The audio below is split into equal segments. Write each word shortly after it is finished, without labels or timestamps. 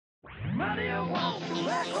Somebody wants to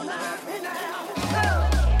recognize me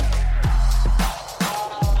now.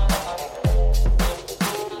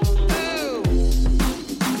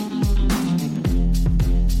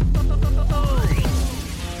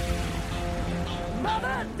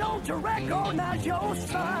 Mother, don't you recognize your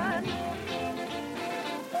son?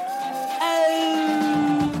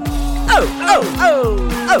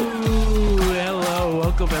 Hello,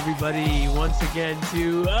 welcome everybody once again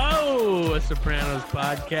to a Sopranos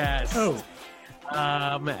podcast.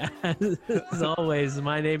 As always,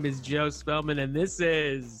 my name is Joe Spellman, and this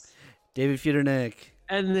is David Feudernick.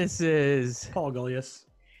 and this is Paul Gullius.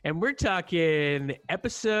 and we're talking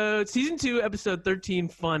season 2, episode 13,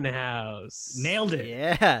 Funhouse. Nailed it.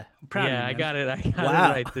 Yeah. I'm proud of you, Yeah, I man. got it.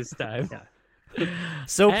 Wow. It right this time. Yeah.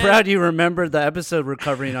 So And- proud you remembered the episode we're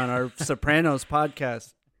covering on our Sopranos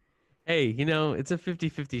podcast. Hey, it's a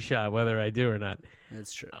 50-50 shot whether I do or not.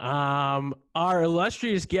 That's true. Our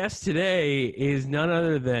illustrious guest today is none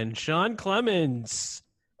other than Sean Clemens.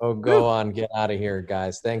 Oh, go on. Get out of here,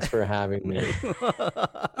 guys. Thanks for having me.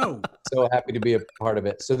 Oh, So happy to be a part of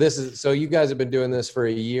it. So you guys have been doing this for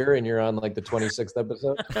a year and you're on like the 26th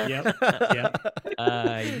episode? yep.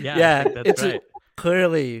 Yeah, Yeah, I think that's it's right.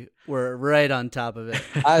 clearly we're right on top of it.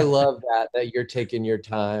 I love that you're taking your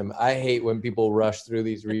time. I hate when people rush through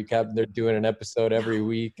these recaps. They're doing an episode every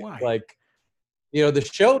week. Why? Like, the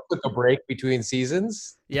show took a break between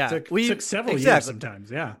seasons. Yeah, Took several years exactly.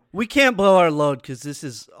 sometimes. Yeah. We can't blow our load because this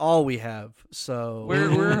is all we have. So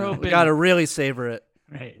We're hoping we got to really savor it.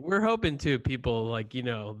 Right. we're hoping too. People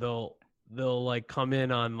they'll like come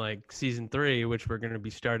in on like season 3, which we're going to be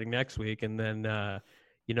starting next week, and then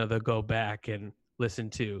they'll go back and listen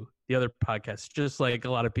to the other podcasts, just like a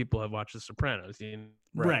lot of people have watched The Sopranos.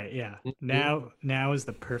 Right. Yeah. Now is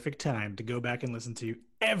the perfect time to go back and listen to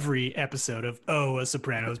every episode of a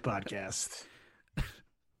Sopranos podcast.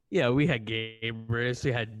 Yeah, we had Gabrus,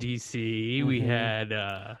 we had DC, we had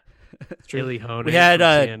Haley Honig. We had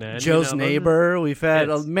from CNN, Joe's neighbor. We've had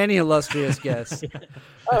Yes. many illustrious guests.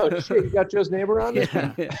 Oh, shit. You got Joe's neighbor on this?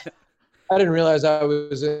 Yeah. I didn't realize I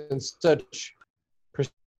was in such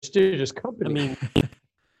prestigious company.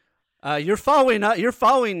 I mean, You're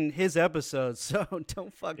following his episodes, so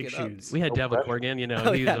don't fuck Big it up. shoes. we had Oh, Devin pressure. Corrigan,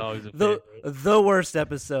 Oh, he's yeah. always a the favorite. the worst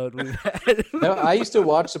episode we've had. No, I used to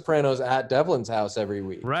watch Sopranos at Devlin's house every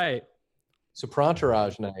week. Right.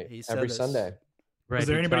 Soprantourage night He said every this. Sunday. Right. Is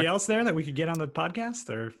there he anybody talked- else there that we could get on the podcast?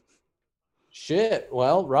 Or Shit.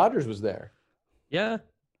 Well, Rogers was there. Yeah.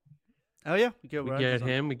 Oh yeah, we We get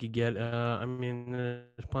him. We could get, there's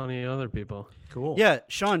plenty of other people. cool. Yeah,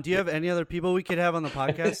 Sean, do you have any other people we could have on the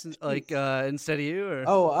podcast, like instead of you? Or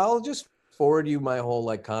Oh, I'll just forward you my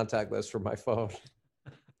whole contact list from my phone.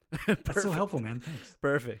 That's so helpful, man. Thanks.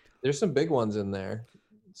 Perfect. There's some big ones in there.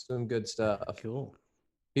 Some good stuff. Cool.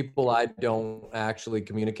 People I don't actually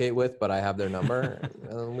communicate with, but I have their number.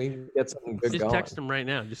 And we can get something good Just going. text him right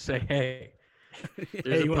now. Just say, hey, Hey,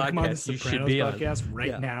 there's you a want to come on the podcast you should Sopranos be on. podcast right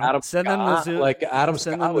Yeah. now? Adam Send them the Scott, Zoom- Adam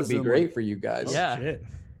send them Scott the would be Zoom great link. for you guys. Oh, Yeah. shit. Is he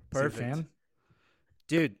a Perfect. fan?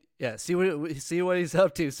 Dude, yeah, see what he's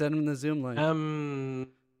up to. Send him the Zoom link.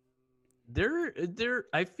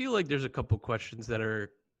 I feel like there's a couple questions that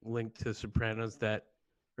are linked to Sopranos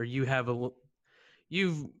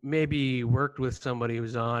you've maybe worked with somebody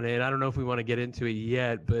who's on it. I don't know if we want to get into it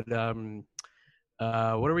yet, but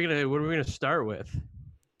what are we gonna start with?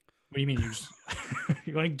 What do you mean?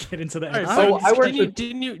 You want to get into that? All right, so I worked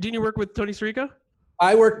didn't you work with Tony Sirico?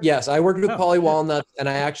 I worked with Oh. Paulie Walnuts, and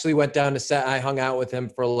I actually went down to set. I hung out with him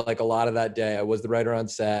for a lot of that day. I was the writer on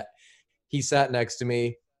set. He sat next to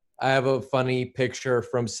me. I have a funny picture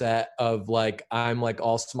from set of I'm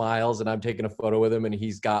all smiles and I'm taking a photo with him and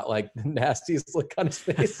he's got the nastiest look on his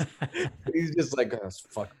face. He's just like, oh, this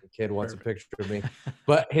fucking kid wants a picture of me.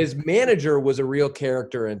 But his manager was a real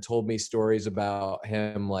character and told me stories about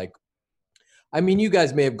him. You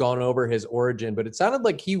guys may have gone over his origin, but it sounded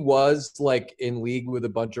like he was in league with a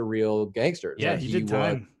bunch of real gangsters. Yeah, he did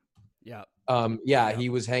time. Yeah. He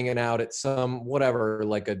was hanging out at some whatever,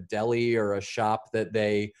 a deli or a shop that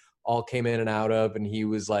they all came in and out of, and he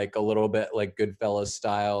was a little bit Goodfellas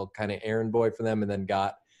style kind of errand boy for them, and then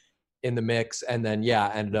got in the mix, and then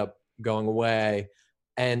ended up going away,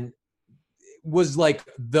 and was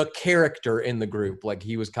the character in the group.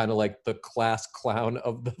 He was kind of the class clown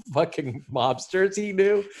of the fucking mobsters he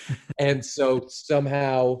knew, and so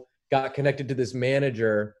somehow got connected to this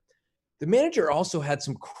manager. The manager also had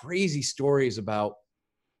some crazy stories about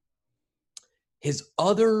his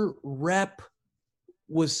other rep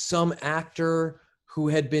was some actor who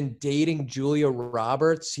had been dating Julia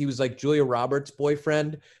Roberts. He was Julia Roberts'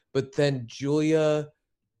 boyfriend, but then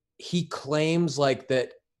he claims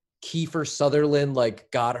that Kiefer Sutherland like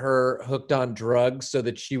got her hooked on drugs so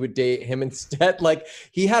that she would date him instead. Like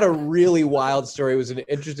he had a really wild story. It was an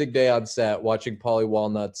interesting day on set watching Paulie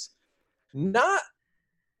Walnuts not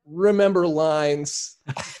remember lines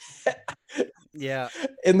Yeah.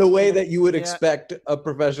 in the way that you would expect a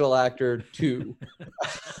professional actor to.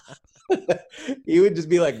 He would just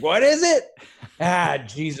be like, "What is it? Ah,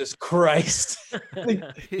 Jesus Christ."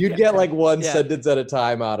 You'd get like one sentence at a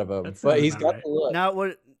time out of him. That But sounds he's about got right. the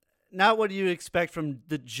look. Not what you expect from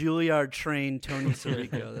the Juilliard trained Tony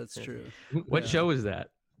Sirico. That's true. What show is that?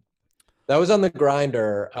 That was on the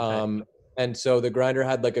Grinder. Okay. And so the Grinder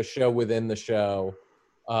had like a show within the show.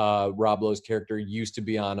 Rob Lowe's character used to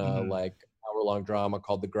be on a like hour-long drama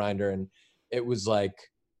called The Grinder, and it was like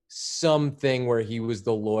something where he was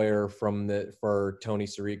the lawyer for Tony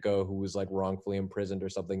Sirico, who was like wrongfully imprisoned or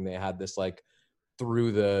something. They had this like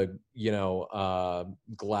through the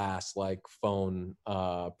glass like phone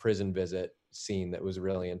prison visit scene that was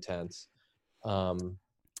really intense.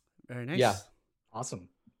 Very nice. Yeah. Awesome.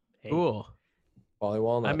 Hey. Cool. Paulie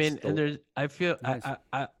Walnuts. I mean, and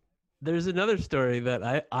there's another story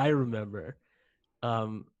that I remember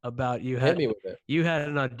about you hit me with it. you had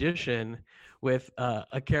an audition with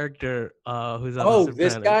a character who's on The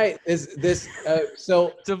this Sopranos. guy is this so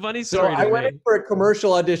It's a funny so story I to went me. in for a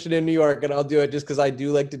commercial audition in New York, and I'll do it just because I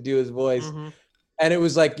do like to do his voice. Mhm. And it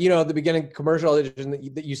was like, at the beginning commercial audition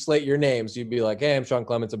that you slate your names. You'd be like, "Hey, I'm Sean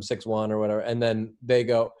Clements. I'm 6'1" or whatever." And then they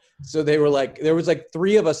go, so they were like, there was like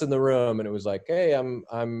 3 of us in the room, and it was like, "Hey,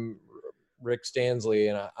 I'm Rick Stanley,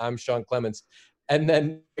 and I'm Sean Clements." And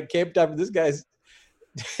then it came time for this guy's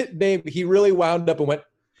name. He really wound up and went,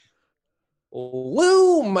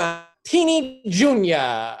 "Lou Martini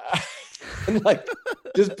Jr." and like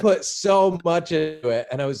just put so much into it.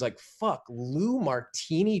 And I was like, "Fuck, Lou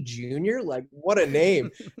Martini Jr.? Like, what a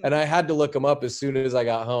name." And I had to look him up as soon as I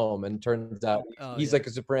got home. And turns out he's like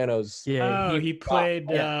a Sopranos. Yeah, Oh, he played.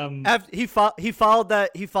 He followed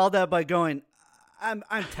that by going, I'm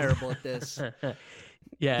terrible at this.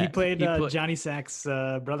 yeah. He played Johnny Sack's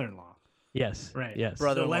brother-in-law. Yes. Right. Yes.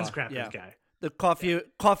 Brother. The Brother-in-law, LensCrafters guy. The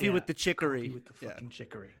coffee Yeah. with the chicory. With the fucking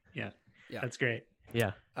chicory. Yeah. Yeah. That's great.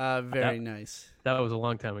 Yeah. Very nice. That was a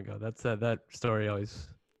long time ago. That story always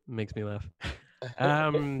makes me laugh.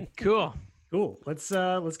 Cool. Cool. Let's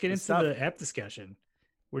get into stuff. the ep discussion.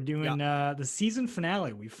 We're doing the season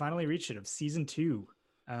finale. We finally reached it of season 2.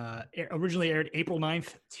 Originally aired April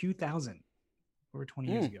 9th, 2000. Over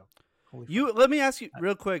 20 years ago. Holy fuck. Let me ask you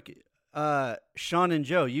real quick, Sean and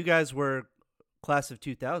Joe, you guys were class of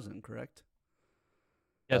 2000, correct?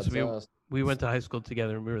 Yes, That's us. we went to high school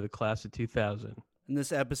together, and we were the class of 2000. And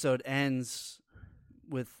this episode ends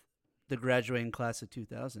with the graduating class of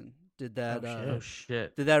 2000. Did that Oh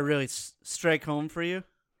shit! did that really strike home for you?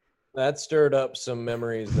 That stirred up some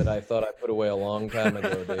memories that I thought I put away a long time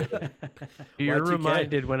ago, David. You're Y2K.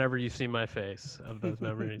 reminded whenever you see my face of those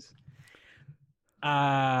memories. Wait,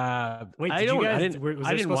 I did don't. you guys, I didn't. was I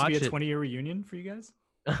there didn't supposed to watch be a it. 20-year reunion for you guys?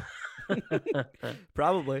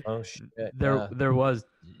 Probably. Oh shit! There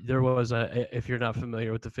was a. If you're not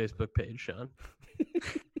familiar with the Facebook page, Sean.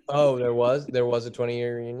 Oh, there was a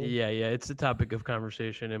 20-year reunion. Yeah, it's a topic of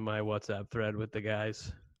conversation in my WhatsApp thread with the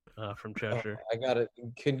guys from Cheshire. I got it.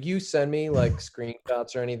 Could you send me like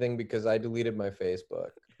screenshots or anything, because I deleted my Facebook?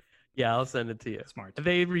 Yeah, I'll send it to you. Smart.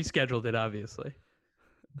 They rescheduled it, obviously.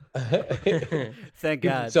 Thank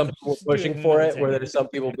God. Some people pushing for it, where there's some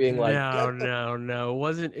people being like, no. It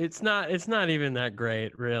wasn't. It's not even that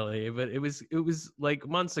great, really. But it was like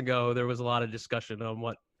months ago. There was a lot of discussion on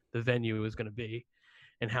what the venue was going to be,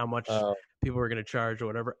 and how much people were going to charge or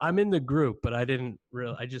whatever. I'm in the group, but I didn't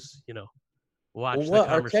really. I just watched the Our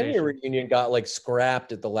conversation. 10-year reunion got like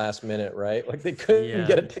scrapped at the last minute, right? Like they couldn't Yeah.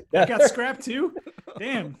 get it It together. got scrapped too?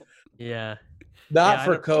 Damn. Yeah. Not Yeah, I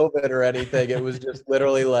for don't- COVID or anything. It was just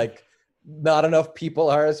literally like not enough people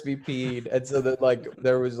RSVP'd, and so that like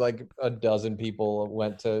there was like a dozen people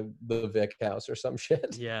went to the Vic house or some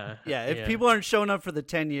shit. Yeah. Yeah, if people aren't showing up for the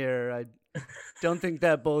 10-year, I don't think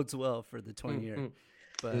that bodes well for the 20-year.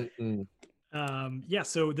 But Yeah,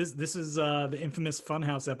 so this is the infamous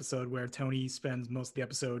Funhouse episode where Tony spends most of the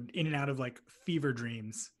episode in and out of like fever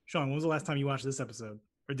dreams. Sean, when was the last time you watched this episode?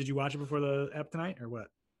 Or did you watch it before the ep tonight or what?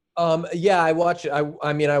 Yeah, I watched it.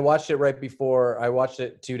 I mean, I watched it right before. I watched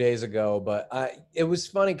it 2 days ago, but it was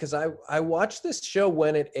funny because I watched this show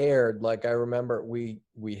when it aired. Like I remember we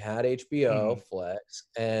had HBO Flex,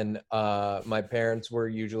 and my parents were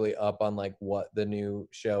usually up on like what the new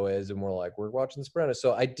show is, and we're like, we're watching The Sopranos.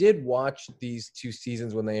 So I did watch these 2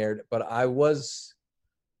 seasons when they aired, but I was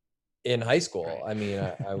in high school. Right. I mean,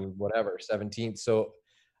 I was whatever 17. So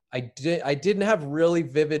I didn't have really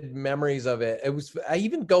vivid memories of it. It was I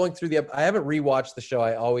even going through I haven't rewatched the show.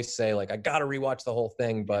 I always say like I gotta rewatch the whole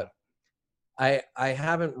thing, but I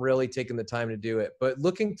haven't really taken the time to do it. But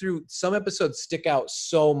looking through, some episodes stick out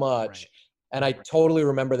so much, and I totally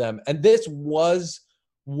remember them. And this was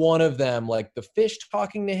one of them, like the fish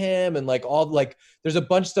talking to him, and like all like there's a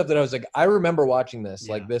bunch of stuff that I was like, I remember watching this,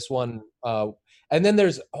 like this one. And then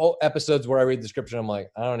there's whole episodes where I read the description, I'm like,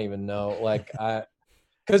 I don't even know, like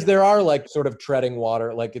because there are like sort of treading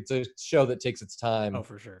water, like it's a show that takes its time. Oh,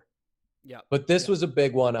 for sure. Yeah. But this was a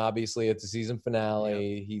big one, obviously. It's a season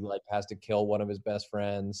finale. Yep. He like has to kill one of his best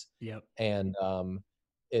friends. Yep. And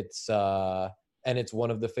it's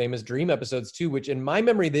one of the famous Dream episodes too, which in my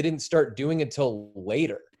memory they didn't start doing until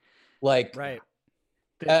later. Like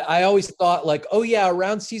I always thought like, oh yeah,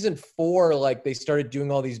 around season 4, like they started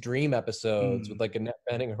doing all these Dream episodes with like Annette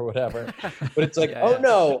Bening or whatever. But it's like,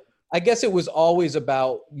 no, I guess it was always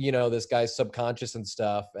about, you know, this guy's subconscious and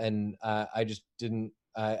stuff. And I just didn't.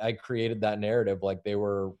 I created that narrative, like they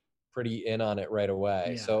were pretty in on it right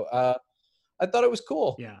away. Yeah. So I thought it was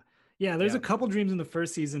cool. Yeah. There's a couple Dreams in the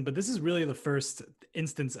first season, but this is really the first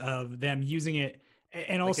instance of them using it,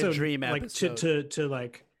 and like also a dream like to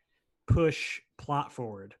like push plot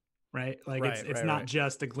forward, right? Like it's not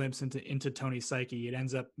just a glimpse into Tony's psyche. It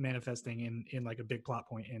ends up manifesting in like a big plot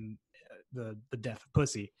point in the death of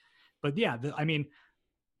Pussy. But yeah, I mean,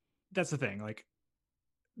 that's the thing. Like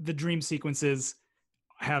the dream sequences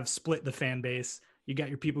have split the fan base. You got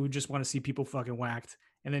your people who just want to see people fucking whacked,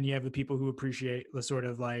 and then you have the people who appreciate the sort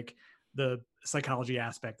of like the psychology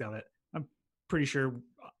aspect of it. I'm pretty sure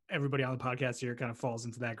everybody on the podcast here kind of falls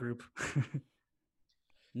into that group.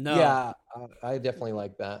 No. Yeah, I definitely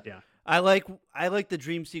like that. Yeah. I like the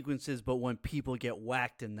dream sequences, but when people get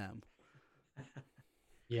whacked in them.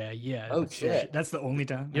 Yeah. Oh shit. That's the only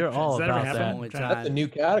time. You're all Has that ever about that. happened? Only Trying- time. That's a new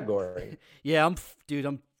category. Yeah, I'm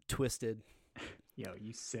twisted. Yo,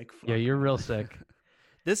 you sick fuck. Yeah, you're real sick.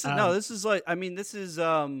 This is like, I mean, this has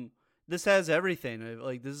everything.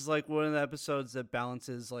 Like, this is like one of the episodes that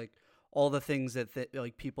balances like all the things that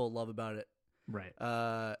like people love about it. Right.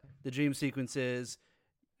 The dream sequences,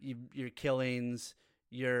 your killings,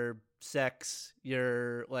 your sex,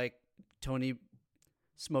 your like Tony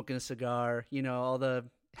smoking a cigar, you know, all the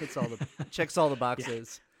checks all the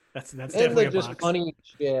boxes. That's And definitely like a just box. funny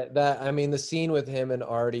shit that, I mean, the scene with him and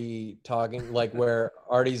Artie talking, like where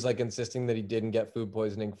Artie's like insisting that he didn't get food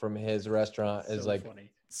poisoning from his restaurant is So like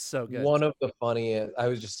funny. So good. one of the funniest. I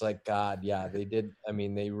was just like, God, yeah, they did. I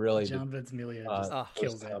mean, they really John did. Ventimiglia just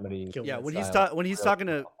kills it. comedy. Kills Yeah, it. when he's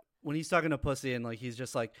talking to Pussy and like he's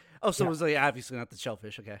just like, oh, so it was like obviously not the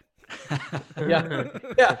shellfish, okay.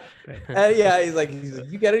 yeah. He's like,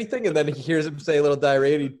 you get anything? And then he hears him say a little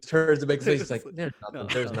diarrhea. And he turns and makes a face. He's like, there's nothing.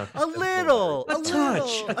 There's nothing.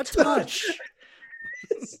 A touch.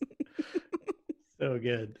 So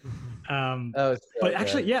good. That was so But good.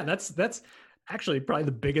 actually, yeah, that's actually probably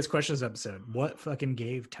the biggest question of this episode. What fucking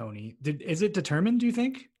gave Tony? Is it determined? Do you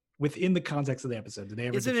think within the context of the episode? Did they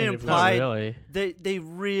ever? Isn't it definitively- implied? Not really. They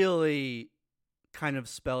really kind of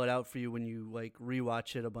spell it out for you when you like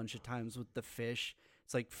rewatch it a bunch of times with the fish.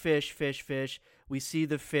 It's like fish. We see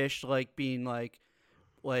the fish like being like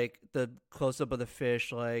the close up of the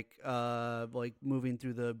fish like moving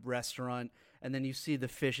through the restaurant, and then you see the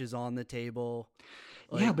fish is on the table.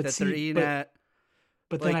 Like, Yeah, but that see, they're eating but- at.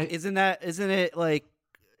 But then Like, isn't it like?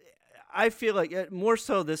 I feel like more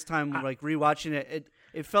so this time, like rewatching it,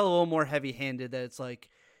 it felt a little more heavy handed. That it's like,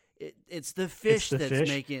 it's the fish the that's fish.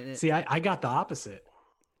 making it. See, I got the opposite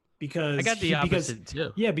because I got the opposite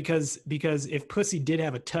too. Yeah, because if Pussy did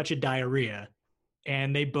have a touch of diarrhea,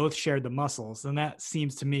 and they both shared the muscles, then that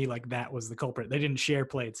seems to me like that was the culprit. They didn't share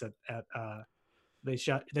plates at they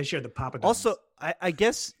shared the papadums. Also, I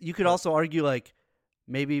guess you could also argue like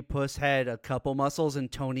maybe Puss had a couple muscles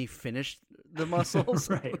and Tony finished the muscles.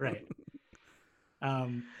 right.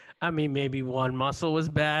 I mean, maybe one muscle was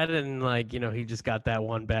bad, and like he just got that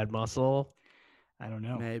one bad muscle. I don't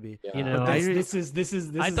know. Maybe. Yeah. You know, But I, this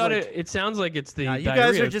is. I thought it sounds like it's the. Nah, you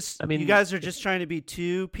diarrhea. guys are just. I mean, you guys are just trying to be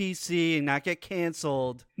too PC and not get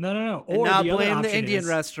canceled, No. and Or not the other blame the option Indian is-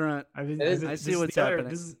 restaurant. I I see what's happening.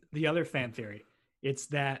 This is the other fan theory. It's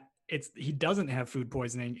that he doesn't have food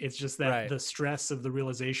poisoning. It's just that Right. the stress of the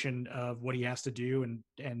realization of what he has to do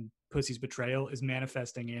and Pussy's betrayal is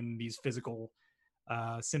manifesting in these physical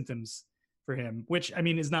symptoms for him, which I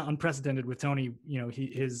mean is not unprecedented with Tony. You know,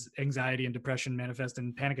 his anxiety and depression manifest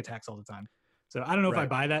in panic attacks all the time. So I don't know if I Right.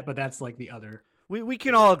 buy that, but that's like the other. We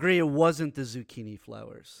can all agree it wasn't the zucchini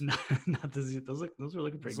flowers. Not those were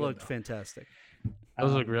looking pretty Those good. looked though. fantastic.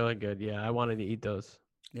 those look really good. Yeah, I wanted to eat those.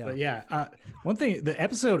 Yeah. But yeah, one thing the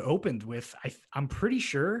episode opened with, I'm pretty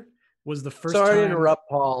sure was the first Sorry to time. interrupt,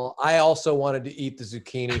 Paul. I also wanted to eat the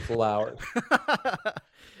zucchini flowers.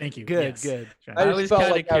 Thank you. Good, Yes. good. I I just was felt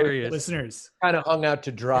kind of like I was curious. Listeners, kind of hung out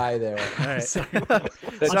to dry there. All right. Sorry. That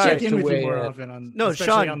I'll Sorry. check chance in to with you weigh more in. often on, No,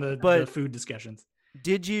 especially Sean, on the but- food discussions.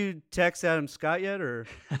 Did you text Adam Scott yet, or?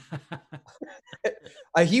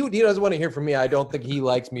 He doesn't want to hear from me. I don't think he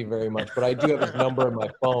likes me very much, but I do have his number in my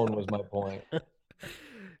phone. Was my point.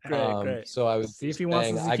 Great. So I was See if he wants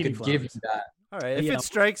saying the I could zucchini give you flowers. that. All right. If Yeah. it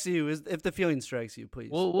strikes you, if the feeling strikes you, please.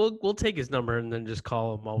 We'll take his number and then just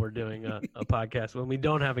call him while we're doing a podcast when we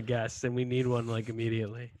don't have a guest and we need one like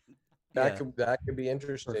immediately. That Yeah. could be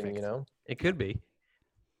interesting. Perfect. You know, It could be.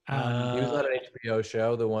 he was Uh, on an HBO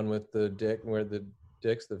show, the one with the dick, where the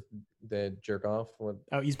dicks they jerk off. What?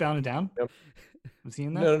 Oh, Eastbound and Down. Yep. Was he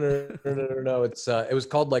in that? No. It's it was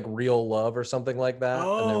called like Real Love or something like that.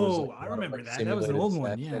 and there was, Oh, like, a I lot of, remember like, that. That was an simulated old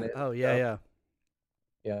one. sex Yeah. in it. Oh yeah.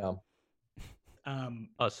 Yeah.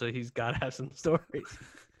 oh, so he's got to have some stories.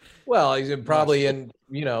 Well, he's probably in,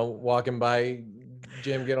 walking by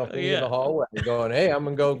Jim Gandolfini in Yeah. the hallway, going, "Hey, I'm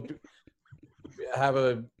gonna go have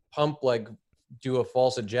a pump, like do a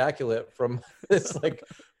false ejaculate from this like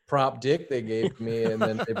prop dick they gave me," and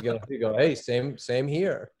then they go, "Hey, same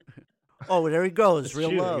here." Oh, there he goes. That's Real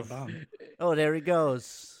true, love. you're bomb. Oh, there he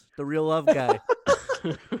goes. The real love guy.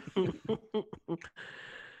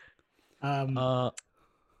 uh,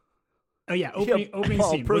 Oh yeah, opening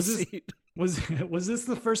Paul, scene. proceed. Was this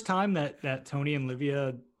the first time that Tony and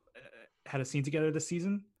Livia had a scene together this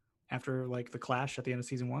season after like the clash at the end of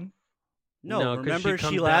season 1? No, 'cause remember she,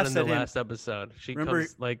 comes she down laughs in the at him. last episode. She Remember-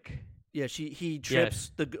 comes like Yeah, he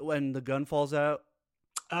trips when the gun falls out.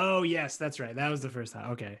 Oh yes, that's right. That was the first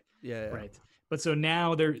time. Okay, Yeah. right. But so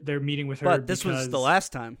now they're meeting with her. But this was the because-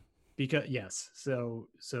 last time. Because yes, so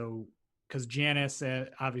because Janice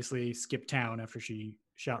obviously skipped town after she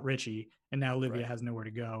shot Richie, and now Livia Right. has nowhere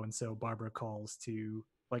to go, and so Barbara calls to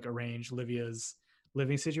like arrange Livia's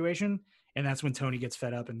living situation, and that's when Tony gets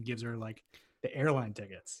fed up and gives her like the airline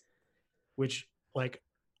tickets, which like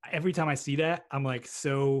every time I see that I'm like,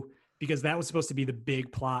 so because that was supposed to be the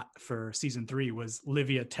big plot for season 3 was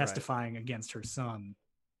Livia testifying against her son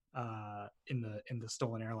in the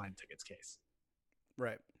stolen airline tickets case.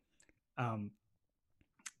 Right.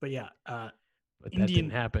 But yeah, but that Indian-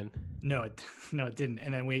 didn't happen. no, it didn't.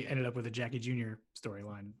 And then we ended up with a Jackie Jr.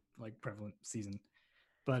 storyline, like prevalent season.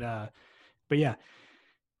 But yeah,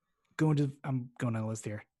 I'm going on the list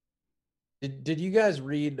here. Did you guys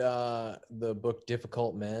read the book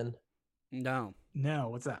Difficult Men? No. No,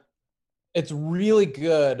 what's that? It's really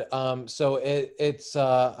good. So it's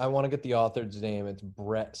I want to get the author's name. It's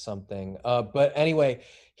Brett something. But anyway,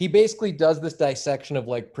 he basically does this dissection of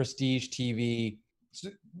like prestige TV,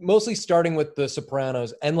 mostly starting with The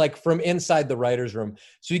Sopranos and like from inside the writer's room.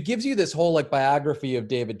 So he gives you this whole like biography of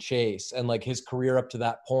David Chase and like his career up to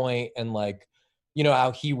that point, and like,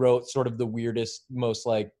 how he wrote sort of the weirdest, most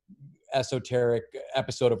like esoteric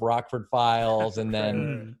episode of Rockford Files, and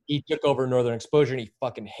then he took over Northern Exposure and he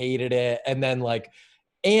fucking hated it, and then like,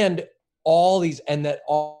 and all these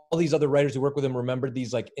other writers who work with him remembered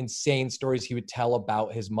these like insane stories he would tell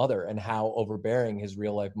about his mother and how overbearing his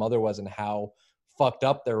real life mother was and how fucked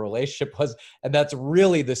up their relationship was. And that's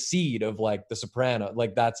really the seed of like The Soprano.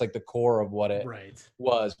 Like that's like the core of what it Right.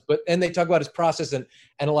 was. And they talk about his process and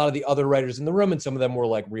a lot of the other writers in the room, and some of them were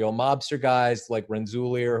like real mobster guys like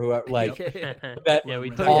Renzulli or who like that yeah,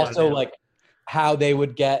 we Oh, talked yeah. about also that. like how they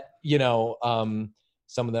would get,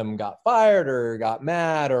 some of them got fired or got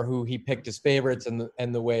mad, or who he picked his favorites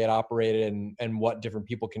and the way it operated and what different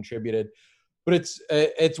people contributed. But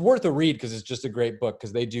it's worth a read because it's just a great book,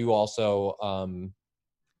 because they do also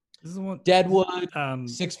This is the one. Deadwood,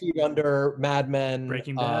 6 Feet Under, Mad Men,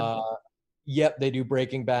 Breaking Bad. Yep, they do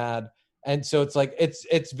Breaking Bad, and so it's like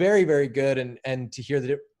it's very, very good, and to hear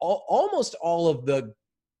that almost all of the,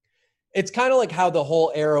 it's kind of like how the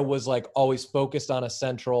whole era was like always focused on a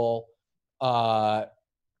central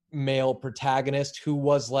male protagonist who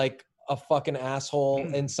was like a fucking asshole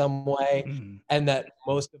in some way, and that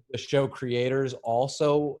most of the show creators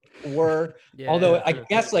also were. Although I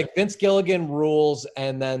guess like Vince Gilligan rules,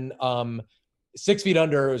 and then 6 Feet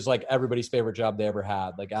Under is like everybody's favorite job they ever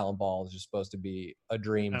had. Like Alan Ball is just supposed to be a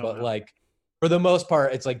dream, Oh, but wow. like for the most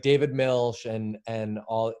part, it's like David Milch and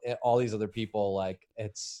all these other people. Like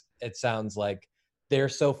it sounds like they're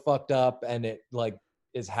so fucked up, and it like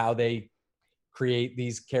is how they create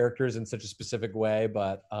these characters in such a specific way.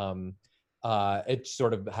 But it's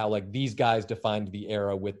sort of how like these guys defined the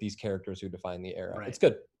era with these characters who define the era. Right. It's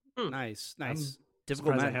good. Nice. I'm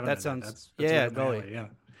Difficult Surprised I man. haven't That read sounds. That's yeah, right up my go alley, yeah.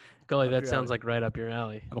 Scully, Up that your sounds alley. like right up your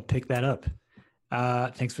alley. I'll pick that up.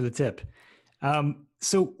 Thanks for the tip.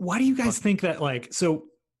 So why do you guys think that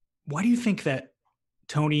why do you think that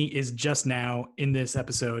Tony is just now in this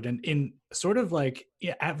episode and in sort of like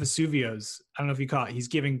at Vesuvio's, I don't know if you caught, he's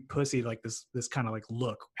giving Pussy like this kind of like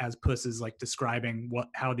look as Puss is like describing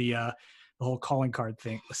how the whole calling card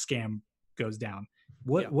thing scam goes down.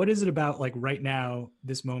 What is it about like right now,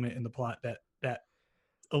 this moment in the plot that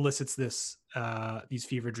elicits these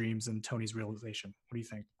fever dreams and Tony's realization? What do you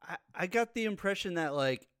think? I got the impression that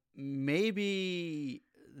like maybe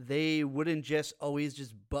they wouldn't just always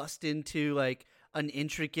just bust into like an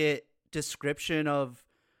intricate description of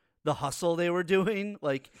the hustle they were doing.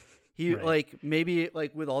 Like he like maybe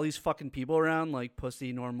like with all these fucking people around, like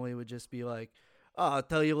Pussy normally would just be like, "Oh, I'll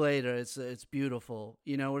tell you later. It's beautiful,"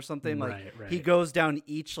 or something. Like he goes down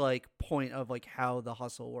each like point of like how the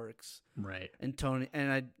hustle works. Right. And Tony and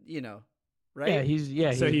right? Yeah, he's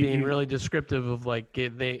So being really descriptive of like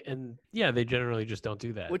they generally just don't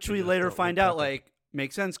do that. Which They we just later don't find look out at like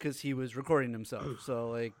makes sense because he was recording himself. So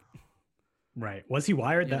like, Right. Was he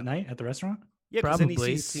wired that night at the restaurant? yeah, 'cause then he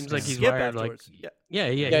Probably. sees Seems like he's Skip wired, like- afterwards. Yeah.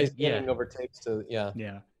 He's getting over tapes to Yeah.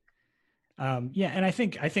 And I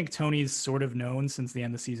think Tony's sort of known since the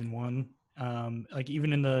end of season 1. Like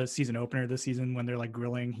even in the season opener this season when they're like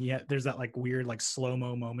grilling, there's that like weird like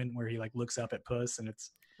slow-mo moment where he like looks up at Puss and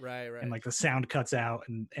it's Right. and like the sound cuts out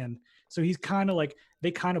and so he's kind of like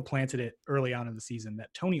they kind of planted it early on in the season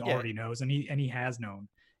that Tony already knows and he has known,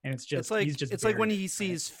 and it's just it's like when buried he it,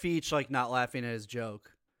 sees Feach like not laughing at his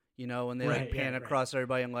joke, when they like pan across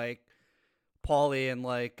everybody and like Paulie and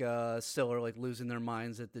like Still are like losing their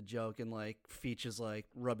minds at the joke and like Feach is like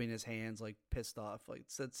rubbing his hands like pissed off. Like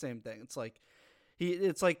it's the same thing. It's like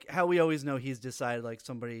it's like how we always know he's decided like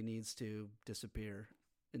somebody needs to disappear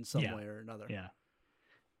in some way or another. Yeah.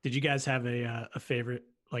 Did you guys have a favorite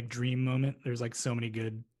like dream moment? There's like so many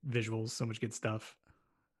good visuals, so much good stuff.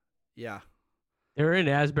 Yeah. They're in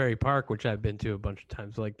Asbury Park, which I've been to a bunch of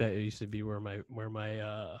times. Like that used to be where my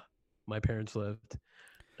parents lived.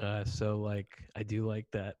 So like I do like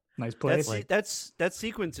that. Nice place. That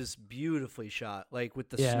sequence is beautifully shot, like with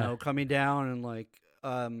the snow coming down and like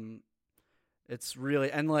it's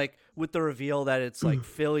really, and like with the reveal that it's like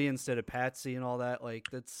Philly instead of Patsy and all that, like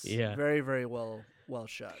that's very, very well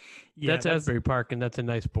shot. Yeah, that's Asbury Park, and that's a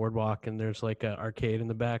nice boardwalk, and there's like an arcade in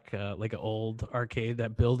the back, like an old arcade,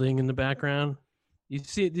 that building in the background. You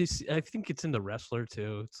see it, I think it's in The Wrestler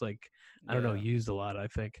too. It's like, I don't know, used a lot, I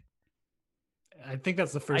think. I think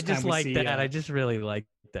that's the first time I just we like see, that. I just really like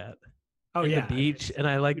that. Oh, and yeah. The beach, and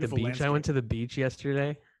I like the beach. Landscape. I went to the beach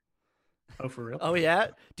yesterday. Oh, for real? Oh, yeah?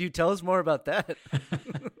 Dude, tell us more about that.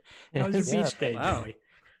 How was your beach day, wow. Joey?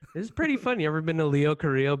 This is pretty fun. You ever been to Leo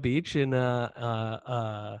Carrillo Beach in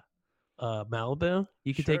Malibu?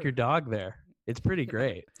 You could take your dog there. It's pretty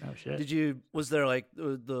great. Oh shit! Was there like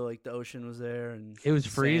the ocean was there and it was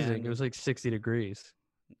freezing. sand? It was like 60 degrees.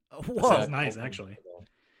 Whoa, Sounds nice actually.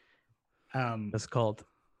 That's called.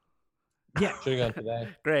 Yeah, should have gone today.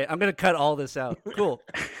 Great. I'm gonna cut all this out. Cool.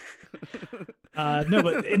 No,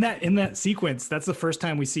 but in that sequence, that's the first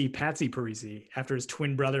time we see Patsy Parisi after his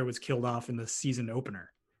twin brother was killed off in the season opener.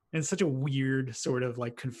 And it's such a weird, sort of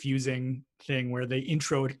like confusing thing where they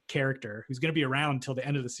intro a character who's going to be around till the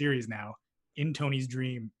end of the series now in Tony's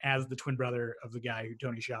dream as the twin brother of the guy who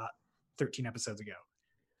Tony shot 13 episodes ago.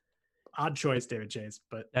 Odd choice, David Chase,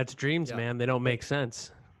 but that's dreams, man. They don't make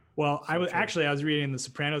sense. Well, I was reading in the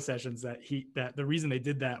Soprano sessions that the reason they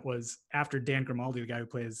did that was after Dan Grimaldi, the guy who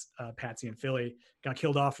plays Patsy in Philly, got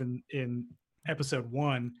killed off in episode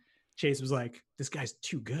 1. Chase was like, "This guy's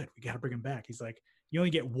too good. We got to bring him back." He's like, "You only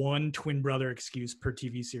get one twin brother excuse per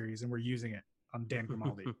TV series, and we're using it on Dan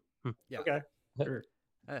Grimaldi." Yeah. Okay. Sure.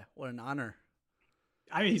 What an honor.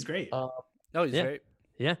 I mean, he's great. He's great.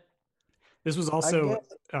 Yeah. This was also.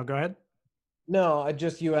 Oh, go ahead. No,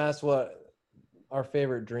 you asked what our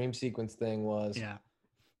favorite dream sequence thing was. Yeah.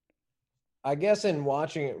 I guess in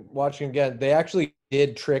watching again, they actually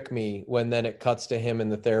did trick me when then it cuts to him in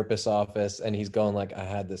the therapist's office and he's going like, "I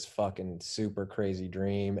had this fucking super crazy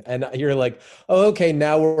dream." And you're like, "Oh, okay,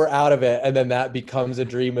 now we're out of it." And then that becomes a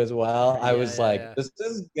dream as well. I was like, this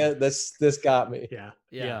got me.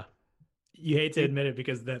 Yeah. You hate to admit it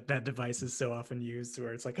because that device is so often used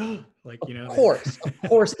where it's like, oh, like, you know. Of course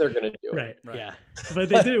they're going to do it. Right. Yeah. But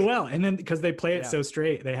they did it well. And then because they play it so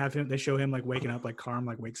straight, they show him like waking up, like Carm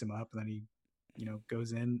like wakes him up and then he,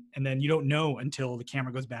 goes in. And then you don't know until the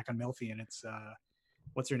camera goes back on Melfi and it's,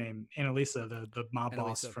 what's her name? Annalisa, the mob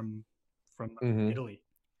boss from Italy.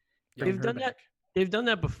 They've done that. They've done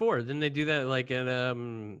that before. Didn't they do that like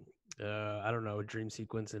in I don't know, a dream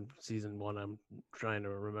sequence in season 1. I'm trying to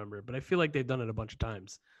remember, but I feel like they've done it a bunch of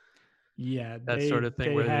times. Yeah, That sort of thing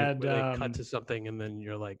they where had where they cut to something and then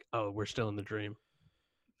you're like, oh, we're still in the dream.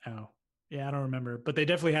 oh yeah, I don't remember, but they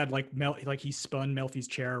definitely had like like he spun Melfi's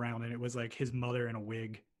chair around and it was like his mother in a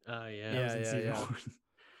wig. Oh yeah. That was in Yeah, season yeah.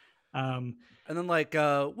 1. And then like,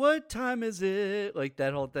 what time is it? Like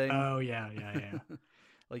that whole thing. Oh yeah.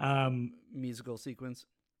 Like musical sequence.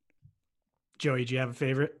 Joey, do you have a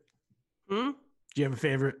favorite? Hmm? Do you have a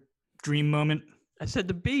favorite dream moment? I said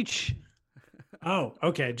the beach. Oh,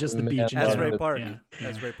 okay, just the Man, beach. in That's Asbury general. Park. Yeah.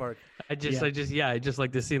 Asbury Park. I just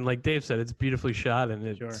like the scene. Like Dave said, it's beautifully shot, and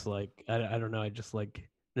it's like I don't know. I just like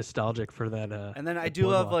nostalgic for that. And then I that do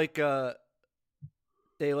love boardwalk. like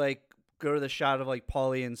they like go to the shot of like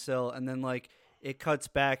Paulie and Sil, and then like it cuts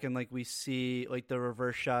back and like we see like the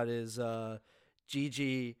reverse shot is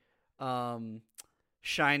Gigi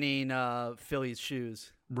shining Philly's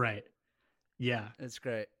shoes. Right. Yeah. It's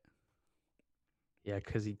great Yeah,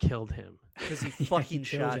 because he killed him. because he He fucking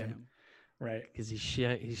killed shot him. him. Right. Because he's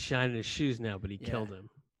shining his shoes now, but he Yeah. killed him.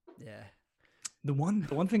 Yeah. The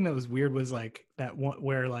one thing that was weird was like that one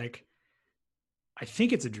where like I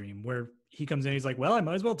think it's a dream where he comes in, he's like, well, I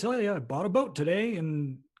might as well tell you I bought a boat today,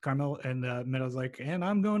 and Carmel and Meadow's like, and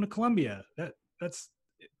I'm going to Colombia. That's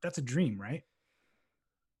a dream, right?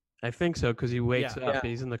 I think so because he wakes Yeah. up.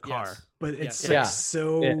 He's in the car. Yes. But it's Yes. like Yeah.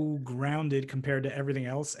 so grounded compared to everything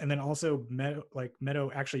else. And then also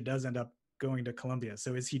Meadow actually does end up going to Colombia.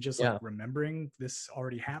 So is he just Yeah. like remembering this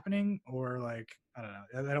already happening, or like I don't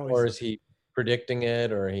know. That always Or is he predicting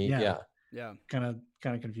it? Or he? Yeah. Yeah. Yeah. kind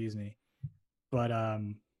of confused me. But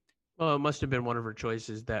Well, it must have been one of her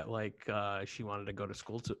choices that like she wanted to go to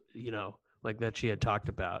school to, like that she had talked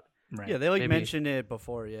about. right. Yeah, they like Maybe. mentioned it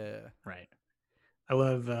before. Yeah. Right. I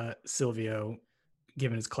love Silvio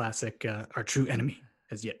given his classic our true enemy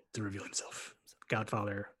has yet to reveal himself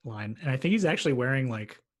Godfather line. And I think he's actually wearing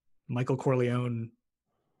like Michael Corleone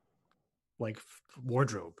like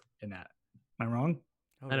wardrobe in that. Am I wrong?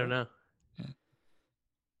 I don't know. I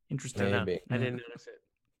Interesting. don't know. Maybe. I Yeah. didn't notice it.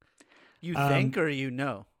 You Um, think or you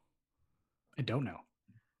know? I don't know.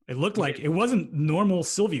 It looked like it wasn't normal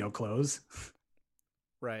Silvio clothes.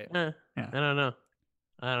 Right. Yeah. Yeah. I don't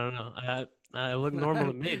know. I look normal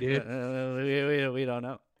to me, dude. We don't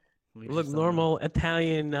know. We You look just don't know. normal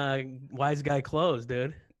Italian wise guy clothes,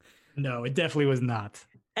 dude. No, it definitely was not.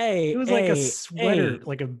 Hey, It was like a hey, sweater, hey.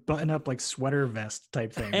 like a button-up like sweater vest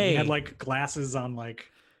type thing. And he had Hey. like glasses on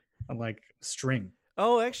like string.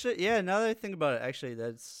 Oh, actually, yeah. Now that I think about it, actually,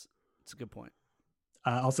 it's a good point.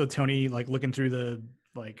 Also, Tony like looking through the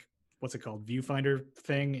like what's it called viewfinder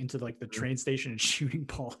thing into like the train station and shooting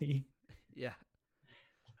Paulie. Yeah.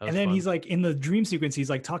 That And was then fun. he's like in the dream sequence, he's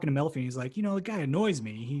like talking to Melfi. And he's like, the guy annoys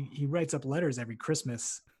me. He writes up letters every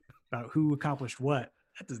Christmas about who accomplished what.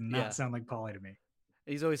 That does not Yeah. sound like Paulie to me.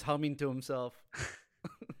 He's always humming to himself.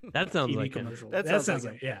 that sounds TV like him. commercial. That That sounds sounds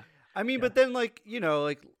like like yeah. I mean, Yeah. but then like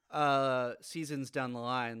like seasons down the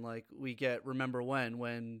line, like we get Remember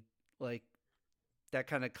when like that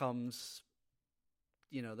kind of comes,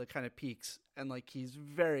 that kind of peaks, and like he's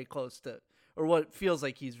very close to, or what feels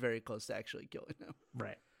like he's very close to actually killing him.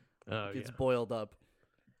 Right. Oh yeah. It's boiled up.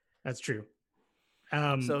 That's true.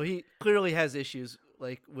 So he clearly has issues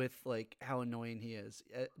like with like how annoying he is,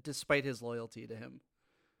 despite his loyalty to him.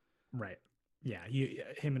 right. Yeah.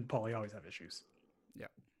 Him and Paulie always have issues.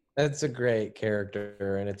 That's a great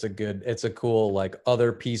character, and it's a cool like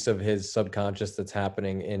other piece of his subconscious that's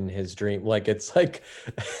happening in his dream. Like it's like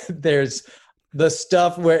there's the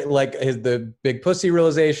stuff where like the big pussy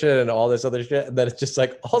realization and all this other shit, and then it's just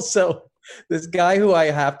like also this guy who I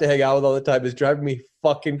have to hang out with all the time is driving me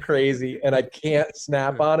fucking crazy, and I can't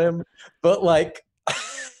snap on him, but like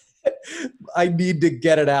I need to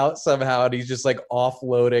get it out somehow, and he's just like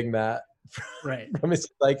offloading that Right. from his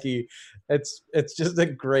psyche. It's just a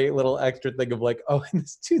great little extra thing of like, oh, and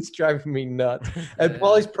this dude's driving me nuts. And Yeah.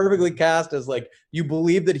 Paulie's perfectly cast as like you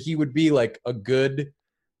believe that he would be like a good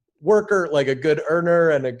worker, like a good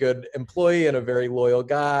earner and a good employee and a very loyal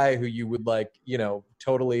guy who you would like,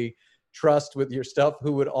 totally trust with your stuff,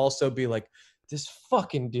 who would also be like, this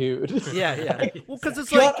fucking dude. Yeah. Well, because it's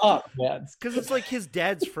Shut like up, man. because it's like his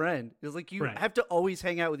dad's friend. It's like you Right. have to always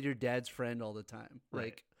hang out with your dad's friend all the time. Right.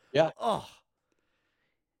 Like, Yeah. oh,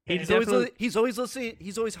 He he's always definitely- he's always listening.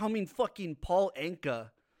 He's always humming fucking Paul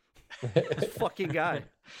Anka. This fucking guy.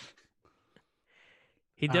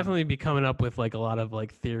 He'd definitely be coming up with like a lot of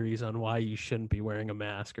like theories on why you shouldn't be wearing a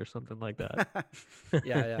mask or something like that.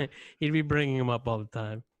 Yeah. He'd be bringing him up all the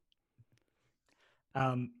time.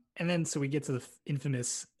 And then so we get to the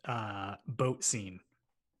infamous boat scene.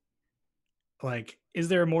 like, is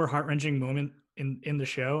there a more heart-wrenching moment in the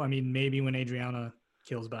show? I mean, maybe when Adriana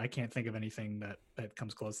kills, but I can't think of anything that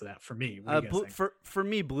comes close to that for me. What do you guys think? For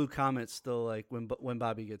me, Blue Comet's still like when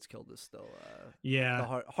Bobby gets killed is still Yeah.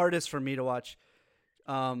 the hardest for me to watch.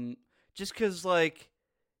 Just because like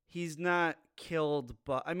he's not killed,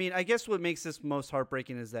 but I mean, I guess what makes this most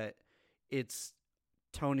heartbreaking is that it's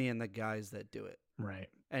Tony and the guys that do it, Right.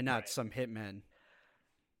 and not Right. some hitmen.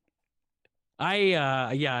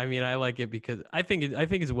 I mean, I like it because I think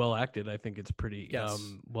it's well acted. I think it's pretty Yes.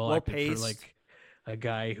 well acted for Well-paced. like a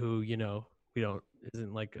guy who, you know,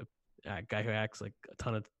 isn't like a guy who acts like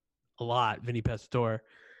a lot, Vinny Pastore.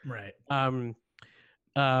 Right.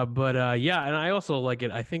 Yeah, and I also like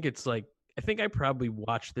it. I think I probably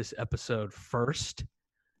watched this episode first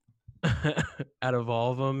out of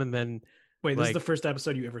all of them, and then Wait, this is like- the first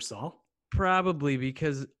episode you ever saw? probably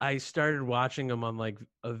because I started watching them on like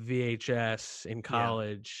a VHS in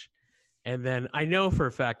college, and then I know for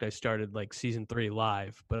a fact I started like season 3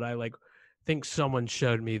 live, but I like think someone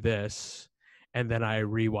showed me this, and then I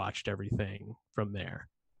rewatched everything from there.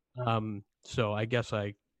 So I guess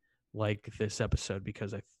I like this episode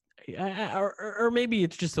because or maybe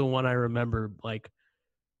it's just the one I remember like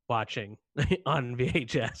watching on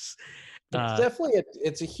VHS. It's definitely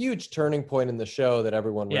it's a huge turning point in the show that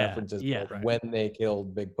everyone Yeah, references. yeah. like, Right. When they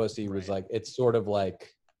killed Big Pussy was Right. like it's sort of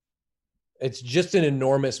like it's just an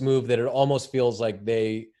enormous move that it almost feels like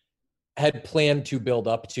they had planned to build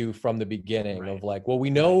up to from the beginning Right. of like, well, we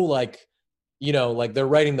know like, you know, like they're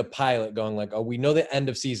writing the pilot going like, oh, we know the end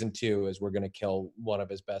of season 2 is we're going to kill one of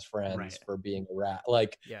his best friends Right. for being a rat.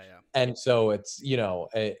 Like, Yeah. and so it's, you know,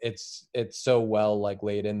 it's so well like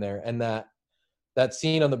laid in there. And that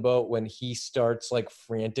scene on the boat when he starts like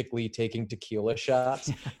frantically taking tequila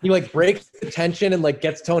shots, he like breaks the tension and like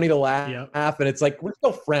gets Tony to laugh. Yep. And it's like, we're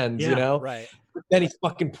still friends, you Yeah, know? Right. But then he's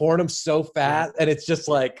fucking pouring him so fast. And it's just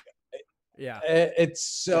like, Yeah. it's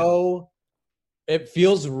so, it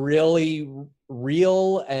feels really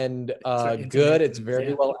real and intimate good. It's and- very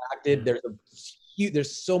yeah. well acted. Yeah.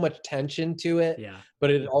 There's so much tension to it, Yeah. but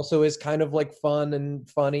it also is kind of like fun and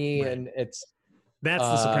funny. Right. And it's, That's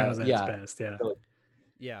the Sopranos at its yeah. best. Yeah.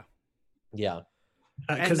 Yeah. yeah.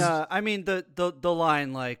 And I mean the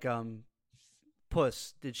line like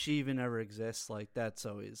Puss, did she even ever exist? Like that's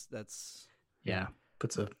Yeah.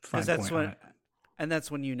 Puts a fine because that's point on when it. and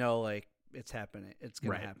that's when you know like it's happening. It's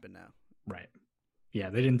gonna Right. happen now. Right. Yeah,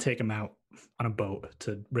 they didn't take him out on a boat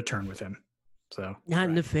to return with him. So Not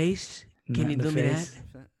in the face. Not Can you in the do me that? face.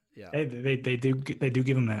 Yeah. they do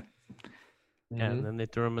give him that. Yeah, and then they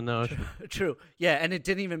threw him in the ocean. True. Yeah, and it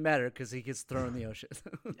didn't even matter because he gets thrown in the ocean.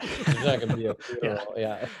 There's not gonna be a funeral.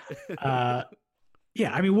 Yeah.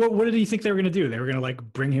 Yeah, I mean, what did he think they were gonna do? They were gonna like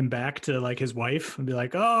bring him back to like his wife and be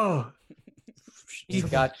like, "Oh, He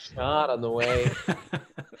got shot on the way.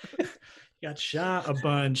 got shot a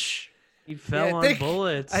bunch." He fell on think-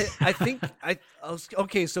 bullets. I think I was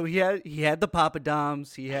okay. So he had the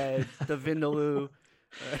Papadums, he had the Vindaloo.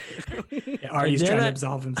 Yeah, Artie's then trying to I-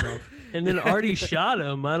 absolve himself. And then Artie shot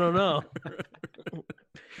him. I don't know.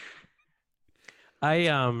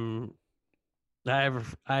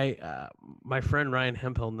 My friend Ryan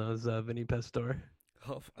Hemphill knows Vinny Pastore.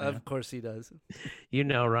 Of course he does. You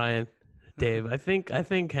know Ryan, Dave. I think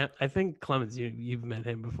Clemens. You've met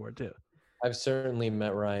him before too. I've certainly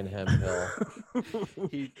met Ryan Hemphill.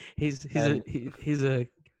 He's a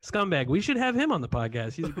scumbag. We should have him on the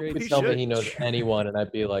podcast. He's a He great. could tell me should. he knows anyone, and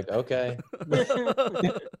I'd be like, okay.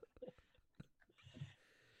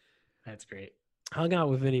 That's great. Hung out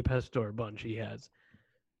with Vinny Pastore a bunch. He has.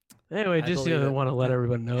 Anyway, I just believe it. want to let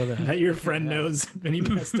everyone know that. That your friend knows Vinny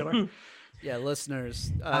Pastore. Yeah,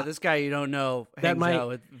 listeners, this guy you don't know hangs might- out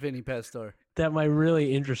with Vinny Pastore. That my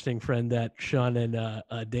really interesting friend that Sean and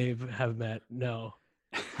Dave have met know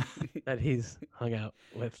that he's hung out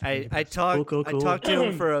with. Vinny I Pastore. talked Cool. I talked to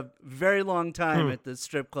him for a very long time at the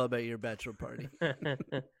strip club at your bachelor party.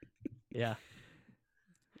 Yeah.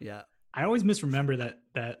 Yeah. I always misremember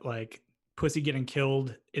that like Pussy getting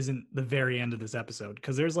killed isn't the very end of this episode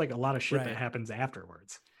because there's like a lot of shit Right. that happens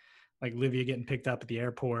afterwards. Like Livia getting picked up at the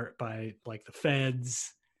airport by like the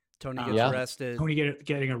feds. Tony gets Yeah. arrested. Tony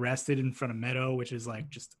getting arrested in front of Meadow, which is like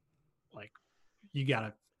just like you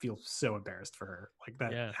gotta feel so embarrassed for her. Like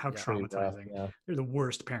that, Yeah. how Yeah. Pretty rough, traumatizing. yeah. They're the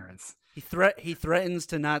worst parents. He threatens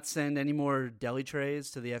to not send any more deli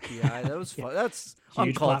trays to the FBI. That was fun. That's Huge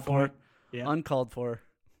uncalled plot for. point. Yeah. Uncalled for.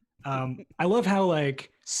 I love how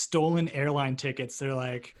like stolen airline tickets. They're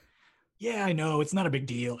like, yeah, I know it's not a big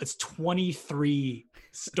deal. It's 23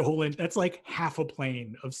 stolen. That's like half a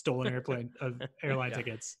plane of stolen airline Yeah.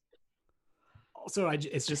 tickets. also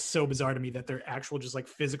it's just so bizarre to me that they're actual just like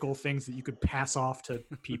physical things that you could pass off to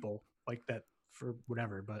people like that for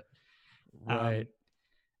whatever. But Right.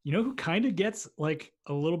 you know who kind of gets like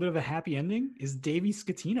a little bit of a happy ending is Davey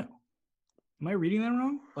Scatino. Am I reading that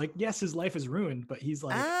wrong? Like, yes, his life is ruined, but he's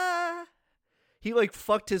like, he like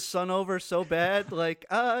fucked his son over so bad. Like,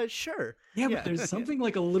 sure. yeah, but there's something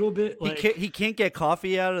like a little bit like He can't get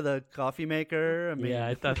coffee out of the coffee maker. I mean, Yeah,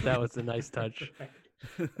 I thought that was a nice touch.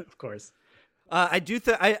 of course. I did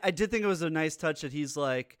think it was a nice touch that he's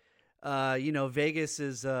like, Vegas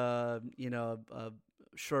is a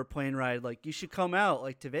short plane ride. Like, you should come out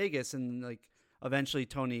like to Vegas, and like eventually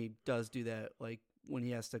Tony does do that. Like when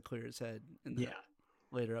he has to clear his head in the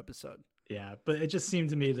later episode. Yeah, but it just seemed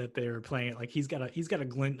to me that they were playing it like he's got a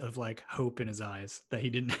glint of like hope in his eyes that he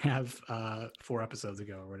didn't have 4 episodes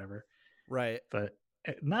ago or whatever. Right. But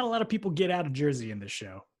not a lot of people get out of Jersey in this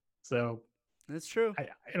show, so that's true.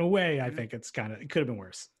 In a way, I think it could have been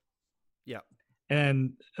worse. Yeah.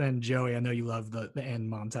 And then Joey, I know you love the end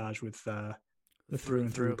montage with the Through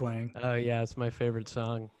and Through playing. Oh yeah, it's my favorite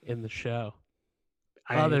song in the show.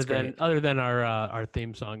 It's Other than our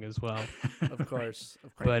theme song as well. Of course.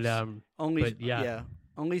 But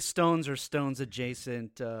only Stones or Stones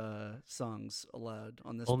adjacent songs allowed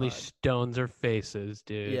on this. Only pod. Stones or Faces,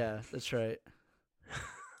 dude. Yeah, that's right.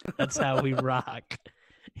 That's how we rock.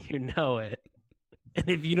 You know it. And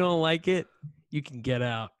if you don't like it, you can get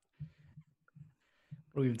out.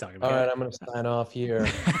 What are we even talking All about? right, I'm gonna sign off here.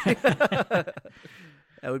 That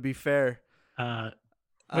would be fair.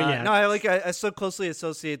 But yeah, no, I so closely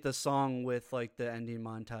associate the song with like the ending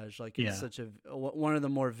montage. Like it's such one of the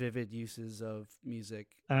more vivid uses of music.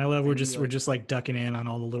 And I love we're just like ducking in on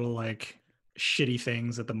all the little like shitty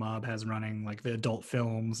things that the mob has running, like the adult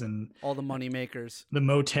films and all the money makers. The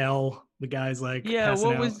motel, the guys like what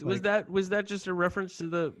out, was that just a reference to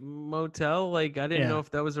the motel? Like I didn't know if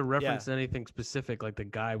that was a reference to anything specific, like the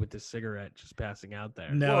guy with the cigarette just passing out there.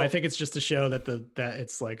 No, I think it's just to show that that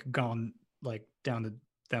it's like gone like down the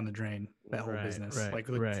drain, that whole business, like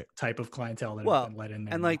the type of clientele that has been let in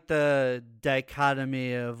there. And like the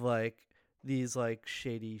dichotomy of like these like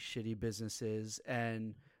shitty businesses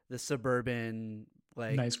and the suburban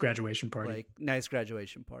like nice graduation party.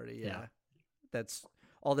 Yeah. That's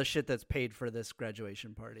all the shit that's paid for this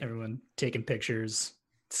graduation party. Everyone taking pictures,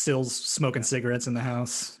 Sills smoking cigarettes in the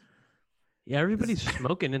house. Yeah, everybody's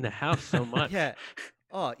smoking in the house so much. Yeah.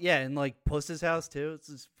 Oh, yeah, and like Puss's house too. It's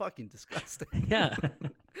just fucking disgusting. Yeah.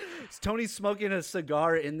 Is Tony smoking a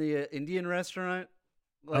cigar in the Indian restaurant?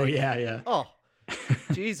 Like, yeah. Oh,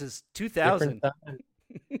 Jesus, 2000.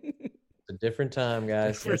 It's a different time,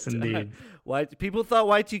 guys. Yes, indeed. Why people thought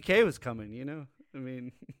Y2K was coming? You know, I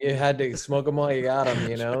mean, You had to smoke them while you got them.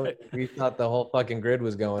 You know, we thought the whole fucking grid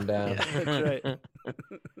was going down. That's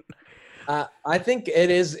right. I think it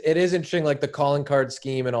is interesting. Like the calling card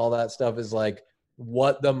scheme and all that stuff is like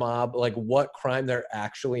what the mob, like what crime they're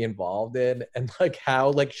actually involved in, and like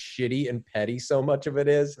how like shitty and petty so much of it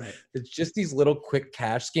is. Right. It's just these little quick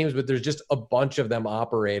cash schemes, but there's just a bunch of them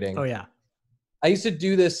operating. Oh yeah. I used to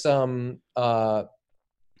do this improv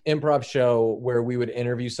show where we would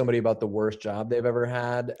interview somebody about the worst job they've ever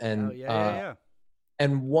had, and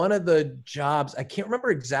and one of the jobs, I can't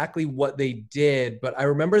remember exactly what they did, but I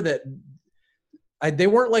remember that they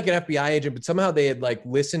weren't like an FBI agent, but somehow they had like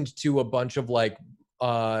listened to a bunch of like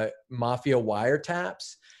mafia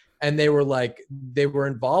wiretaps, and they were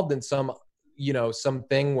involved in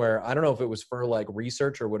something where I don't know if it was for like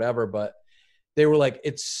research or whatever, but they were like,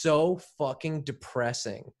 it's so fucking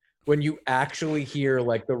depressing when you actually hear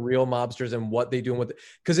like the real mobsters and what they do with it.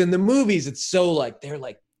 Because in the movies, it's so like they're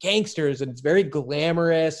like gangsters and it's very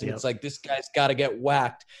glamorous and it's like this guy's got to get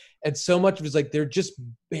whacked. And so much of it's like they're just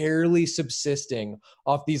barely subsisting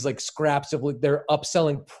off these like scraps of like they're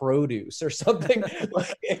upselling produce or something.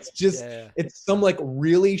 Like it's just it's some like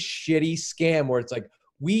really shitty scam where it's like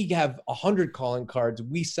we have 100 calling cards,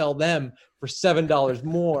 we sell them for $7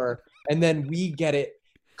 more, and then we get it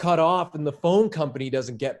cut off and the phone company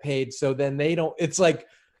doesn't get paid, so then they don't. It's like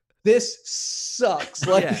this sucks.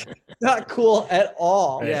 Like not cool at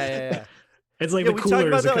all. Yeah. It's like the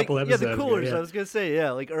Coolers a couple episodes ago. Yeah, the Coolers. Yeah. I was going to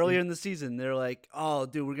say, like earlier in the season, they're like, oh,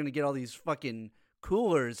 dude, we're going to get all these fucking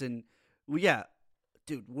coolers. And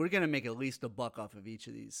dude, we're going to make at least $1 off of each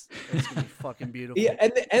of these. It's going to be fucking beautiful. Yeah,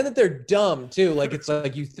 and that they're dumb too. Like it's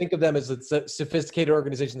like you think of them as a sophisticated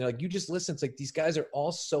organization. They're like, you just listen. It's like these guys are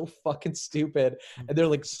all so fucking stupid. And they're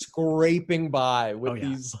like scraping by with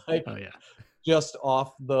these like just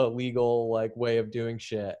off the legal like way of doing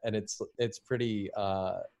shit. And it's pretty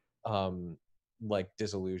like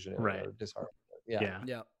disillusioning or disheartening. Yeah.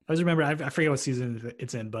 I always remember, I forget what season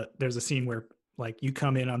it's in, but there's a scene where like you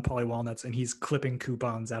come in on Paulie Walnuts and he's clipping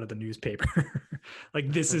coupons out of the newspaper.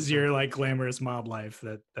 Like this is your like glamorous mob life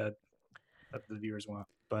that the viewers want.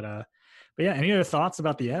 But yeah, any other thoughts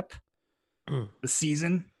about the ep? The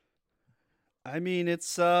season? I mean,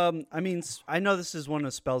 it's I know this is one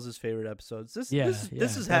of Spells' favorite episodes. This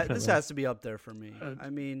has to be up there for me. I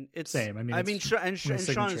mean, it's same. I mean, and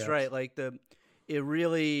Sean is right. Like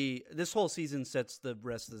this whole season sets the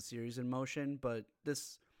rest of the series in motion, but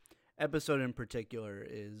this episode in particular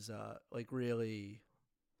is like really.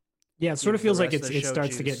 Yeah, it sort of feels like it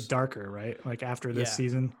starts to get darker, right? Like after this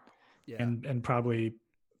season, and probably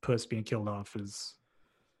Puss being killed off was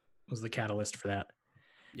the catalyst for that.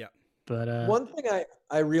 Yeah. But one thing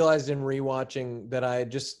I realized in rewatching that I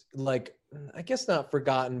just like, I guess not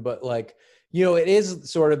forgotten, but like, you know, it is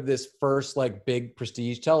sort of this first like big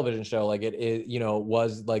prestige television show. Like it is, you know,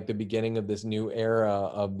 was like the beginning of this new era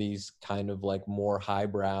of these kind of like more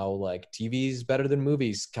highbrow, like TV's better than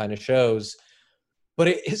movies kind of shows. But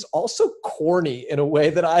it is also corny in a way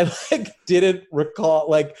that I like didn't recall.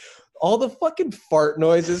 Like all the fucking fart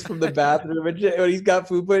noises from the bathroom and when he's got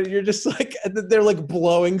food, but you're just like, they're like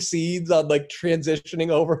blowing seeds on like transitioning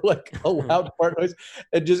over like a loud fart noise,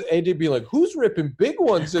 and just AJ being like, "Who's ripping big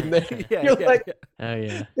ones in there?" Oh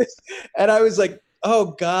yeah. And I was like,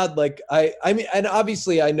 "Oh God!" Like I mean, and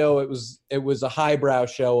obviously I know it was a highbrow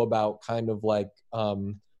show about kind of like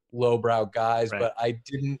lowbrow guys, right. But I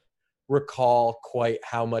didn't recall quite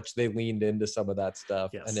how much they leaned into some of that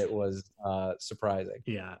stuff, and it was surprising.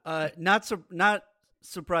 Not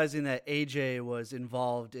surprising that AJ was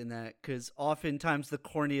involved in that, because oftentimes the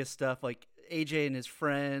corniest stuff, like AJ and his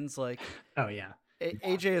friends, like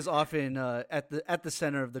AJ is often at the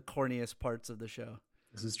center of the corniest parts of the show.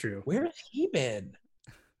 This is true. Where has he been?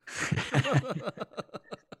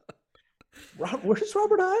 Where's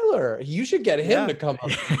Robert Eiler? You should get him to come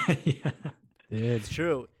up. It's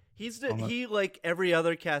true. He like every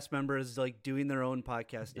other cast member is like doing their own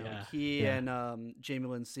podcast now. And Jamie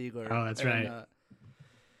Lynn Sigler. Oh, that's right.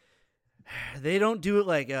 They don't do it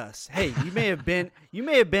like us. Hey, you may have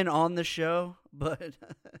been on the show, but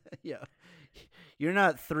you're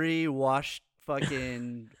not three washed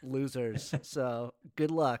fucking losers. So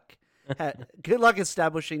good luck. Good luck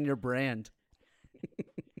establishing your brand.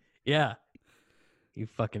 Yeah. You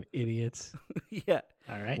fucking idiots. Yeah.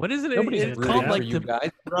 All right. What is it? It's called like you guys.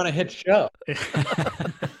 We're on a hit show.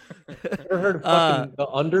 Ever heard of fucking The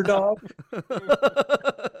Underdog?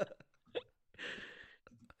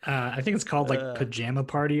 I think it's called like Pajama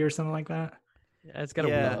Party or something like that. Yeah, it's got a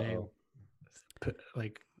weird name.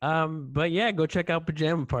 But yeah, go check out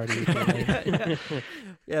Pajama Party.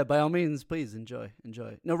 Yeah, by all means, please enjoy.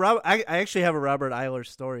 No, I actually have a Robert Eiler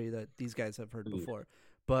story that these guys have heard before,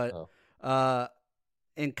 but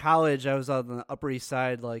in college, I was on the Upper East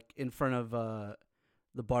Side, like in front of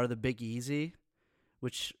the bar, the Big Easy,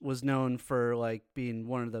 which was known for like being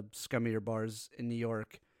one of the scummier bars in New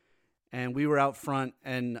York. And we were out front,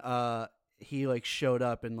 and he like showed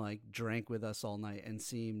up and like drank with us all night and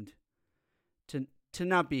seemed to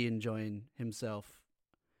not be enjoying himself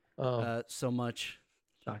so much.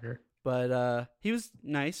 Shocker. But he was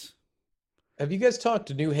nice. Have you guys talked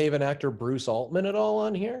to New Haven actor Bruce Altman at all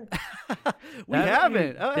on here? We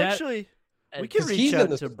haven't. Actually, we can reach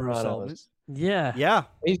out to Bruce Altman. Yeah.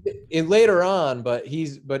 He's later on, but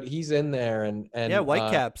he's in there and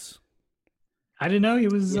Whitecaps. I didn't know he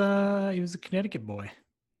was a Connecticut boy.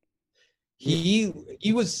 He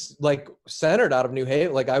was like centered out of New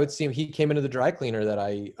Haven. Like I would see him. He came into the dry cleaner that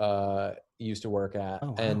I used to work at,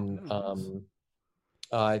 and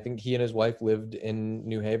I think he and his wife lived in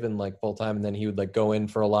New Haven like full time, and then he would like go in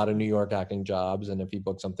for a lot of New York acting jobs, and if he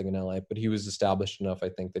booked something in LA, but he was established enough, I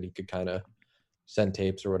think, that he could kind of send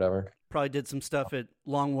tapes or whatever. Probably did some stuff at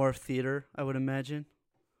Long Wharf Theater, I would imagine.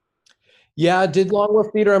 Yeah, did Long Wharf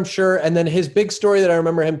Theater, I'm sure. And then his big story that I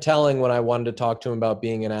remember him telling when I wanted to talk to him about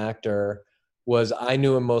being an actor was I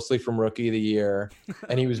knew him mostly from Rookie of the Year,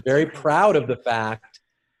 and he was very proud of the fact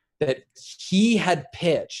that he had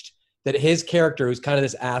pitched that his character, who's kind of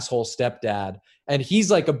this asshole stepdad, and he's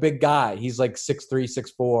like a big guy. He's like 6'3",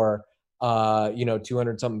 6'4",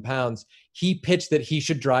 200 something pounds. He pitched that he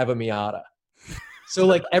should drive a Miata. So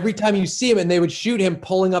like every time you see him, and they would shoot him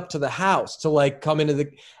pulling up to the house to like come into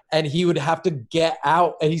and he would have to get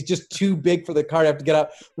out, and he's just too big for the car to have to get out.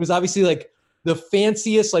 It was obviously like the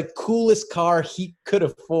fanciest, like coolest car he could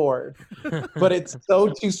afford, but it's so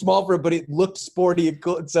too small for it, but it looked sporty and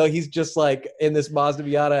cool. So he's just like in this Mazda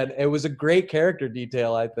Miata, and it was a great character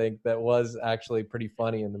detail, I think, that was actually pretty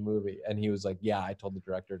funny in the movie. And he was like, yeah, I told the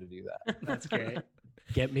director to do that. That's great.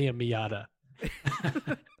 Get me a Miata.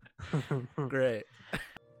 Great.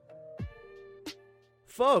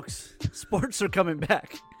 Folks, sports are coming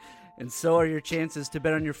back, and so are your chances to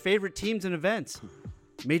bet on your favorite teams and events.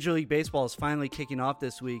 Major League Baseball is finally kicking off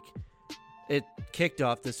this week. It kicked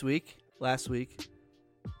off this week, last week.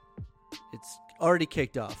 It's already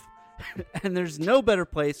kicked off. And there's no better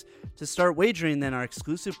place to start wagering than our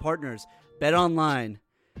exclusive partners, BetOnline.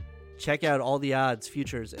 Check out all the odds,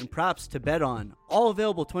 futures, and props to bet on, all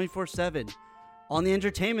available 24/7. On the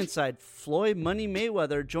entertainment side, Floyd Money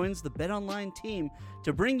Mayweather joins the BetOnline team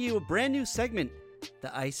to bring you a brand new segment,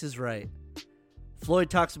 The Ice is Right. Floyd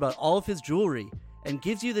talks about all of his jewelry and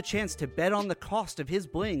gives you the chance to bet on the cost of his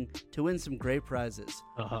bling to win some great prizes.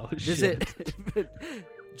 Oh, Visit shit.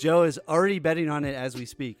 Joe is already betting on it as we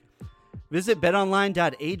speak. Visit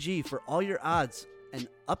betonline.ag for all your odds and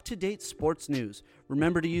up-to-date sports news.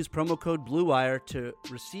 Remember to use promo code BLUEWIRE to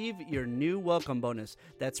receive your new welcome bonus.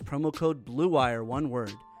 That's promo code BLUEWIRE, one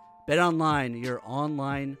word. BetOnline, your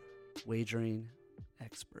online wagering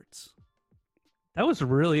experts. That was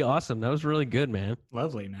really awesome. That was really good, man.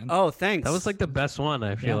 Lovely, man. Oh, thanks. That was like the best one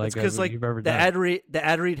I feel like because you've ever the done.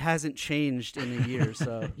 ad read hasn't changed in a year,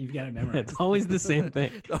 so You've got it memorized. It's always the same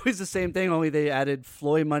thing. always the same thing. Only they added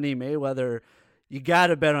Floyd Money Mayweather. You got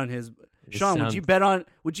to bet on his. Sean, would you bet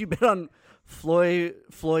on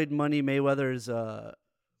Floyd Money Mayweather's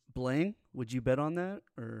bling? Would you bet on that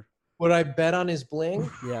or? Would I bet on his bling?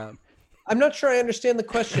 Yeah. I'm not sure I understand the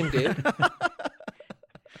question, dude.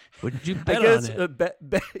 Would you I bet guess, on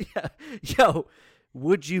it? yeah. Yo,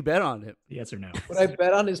 would you bet on it? Yes or no? Would I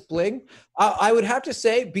bet on his bling? I would have to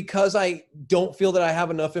say, because I don't feel that I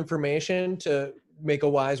have enough information to make a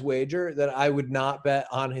wise wager, that I would not bet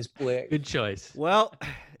on his bling. Good choice. Well,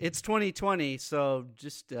 it's 2020, so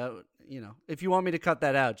just if you want me to cut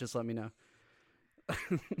that out, just let me know.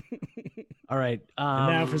 All right. And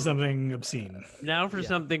now for something obscene. Now for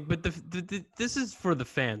something, but this is for the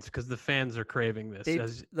fans because the fans are craving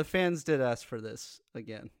this. The fans did ask for this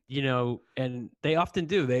again. And they often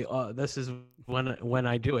do. This is when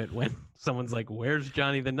I do it. When someone's like, "Where's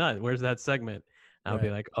Johnny the Nut? Where's that segment?" I'll be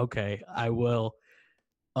like, "Okay, I will."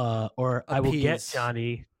 Or I will get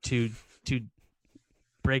Johnny to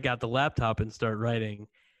break out the laptop and start writing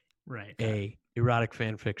a erotic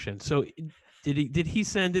fan fiction. So did he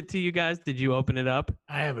send it to you guys? Did you open it up?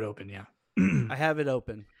 I have it open, yeah. I have it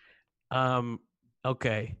open.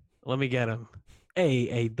 Okay, let me get him.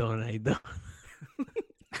 Hey, don.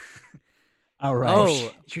 All right.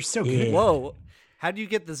 Oh, You're so Yeah. good. whoa! How do you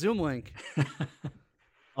get the Zoom link?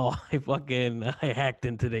 Oh, I hacked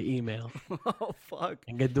into the email. Oh fuck!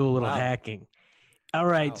 I'm gonna do a little Wow. hacking. All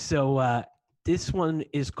right, Wow. so this one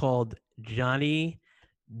is called Johnny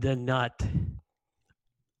the Nut.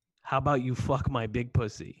 How about you fuck my big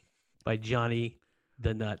pussy by Johnny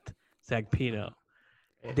the Nut Zagpino.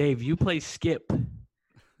 Dave, you play Skip.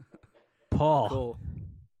 Paul, Cool.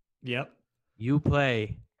 Yep. you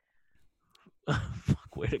play.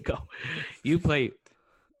 Fuck, way to go. You play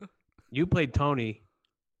Tony.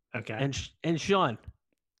 Okay. And Sean,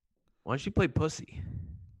 why don't you play pussy?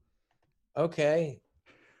 Okay.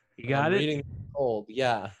 You got I'm it. reading cold.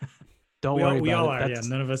 Yeah. Don't we worry all, we about all it. are. That's- Yeah.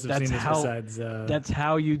 None of us have that's seen this how- besides. That's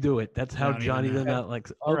how you do it. That's how Johnny Johnny the the Nut. Nut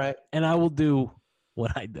likes. All right. And I will do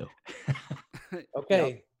what I do.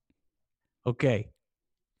 Okay. Okay.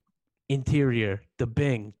 Interior, the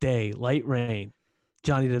Bing, day, light rain,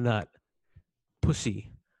 Johnny the Nut,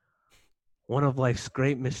 pussy. One of life's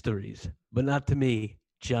great mysteries, but not to me,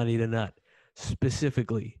 Johnny the Nut.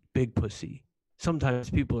 Specifically, big pussy. Sometimes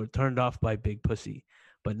people are turned off by big pussy,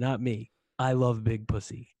 but not me. I love big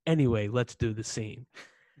pussy. Anyway, let's do the scene.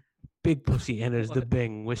 Big pussy enters the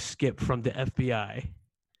Bing with Skip from the FBI.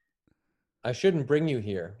 I shouldn't bring you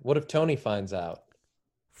here. What if Tony finds out?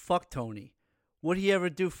 Fuck Tony. What'd he ever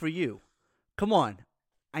do for you? Come on.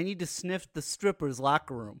 I need to sniff the stripper's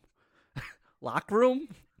locker room. Locker room?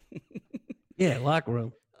 Yeah, locker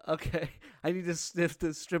room. Okay. I need to sniff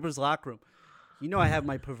the stripper's locker room. You know I have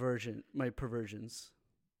my perversions.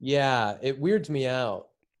 Yeah, it weirds me out.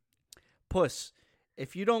 Puss,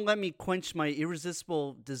 if you don't let me quench my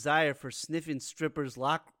irresistible desire for sniffing strippers'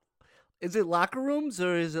 is it locker rooms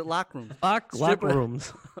or is it locker rooms? Locker Stripper-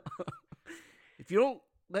 rooms. If you don't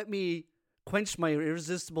let me quench my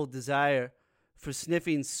irresistible desire for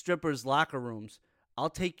sniffing strippers' locker rooms, I'll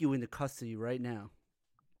take you into custody right now.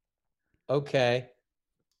 Okay.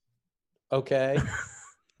 Okay.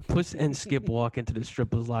 Puss and Skip walk into the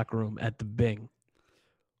stripper's locker room at the Bing.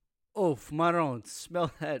 Oh, Maron,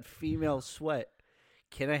 smell that female sweat.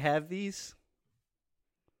 Can I have these?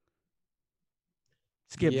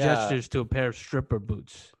 Skip Yeah. gestures to a pair of stripper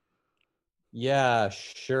boots. Yeah,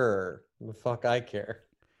 sure. The fuck I care.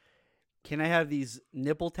 Can I have these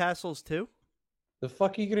nipple tassels too? The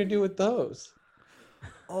fuck are you gonna do with those?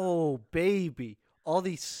 Oh, baby. All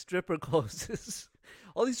these stripper clothes.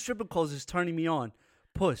 All these stripper clothes is turning me on.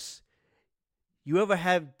 Puss, you ever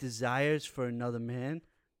have desires for another man?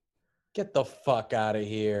 Get the fuck out of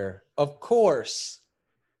here. Of course.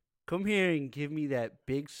 Come here and give me that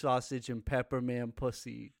big sausage and pepper man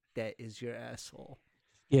pussy that is your asshole.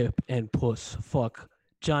 Skip and Puss. Fuck.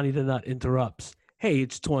 Johnny the Nut interrupts. Hey,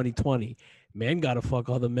 it's 2020. Man gotta fuck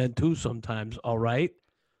other men too sometimes, all right?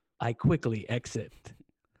 I quickly exit.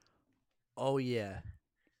 Oh, yeah.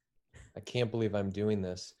 I can't believe I'm doing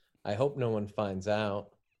this. I hope no one finds out.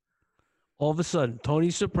 All of a sudden, Tony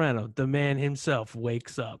Soprano, the man himself,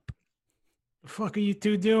 wakes up. The fuck are you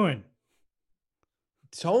two doing?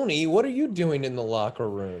 Tony, what are you doing in the locker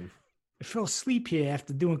room? I fell asleep here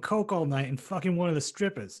after doing coke all night and fucking one of the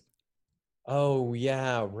strippers. Oh,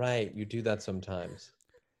 yeah, right. You do that sometimes.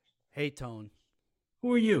 Hey, Tone.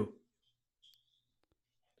 Who are you?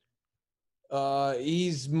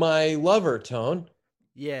 He's my lover, Tone.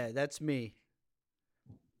 Yeah, that's me.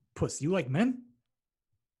 Puss, you like men?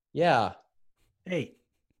 Yeah. Hey,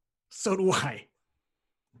 so do I.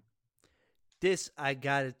 This I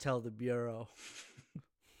gotta tell the Bureau.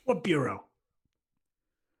 What bureau?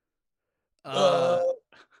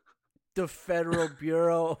 The Federal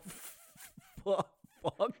Bureau of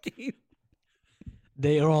Fucking.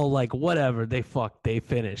 They are all like, whatever, they fucked, they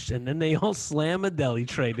finished. And then they all slam a deli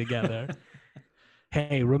tray together.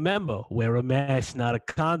 Hey, remember, wear a mask, not a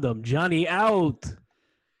condom. Johnny out.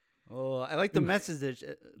 Oh, I like the message.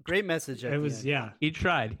 Great message. At It the was, end. yeah, He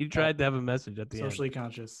tried. He tried to have a message at the socially end.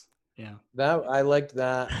 conscious. Yeah. That I liked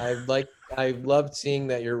that. I loved seeing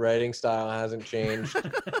that your writing style hasn't changed.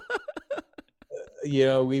 You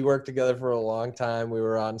know, we worked together for a long time. We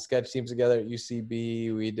were on sketch teams together at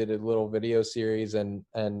UCB. We did a little video series, and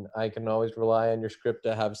I can always rely on your script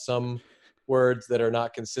to have some words that are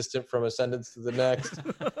not consistent from a sentence to the next,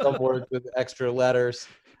 some words with extra letters,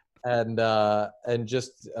 and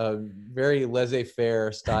just a very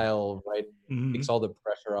laissez-faire style of writing. Mhm. Takes all the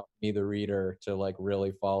pressure off me, the reader, to like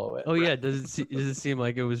really follow it. Oh, yeah. Does it seem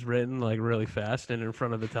like it was written like really fast and in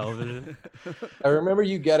front of the television? I remember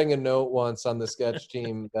you getting a note once on the sketch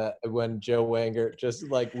team that when Joe Wanger just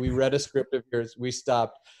like we read a script of yours, we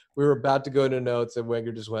stopped. We were about to go to notes, and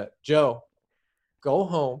Wanger just went, "Joe, go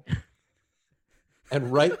home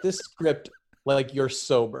and write this script like you're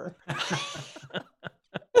sober."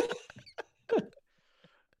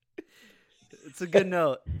 It's a good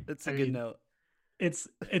note. It's a I good mean, note. It's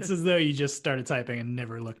as though you just started typing and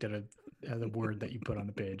never looked at a word that you put on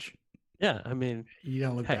the page. Yeah, I mean, You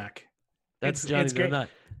don't look Hey, back. that's It's Johnny the great. Nut.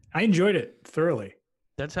 I enjoyed it thoroughly.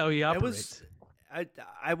 That's how he It operates. was.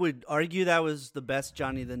 I would argue that was the best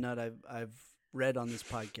Johnny the Nut I've read on this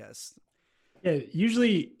podcast. Yeah,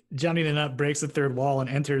 usually Johnny the Nut breaks the third wall and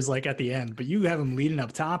enters like at the end, but you have him leading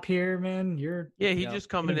up top here, man. You're Yeah, he's Yeah. just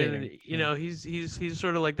coming in, and Innovating, you yeah. know, he's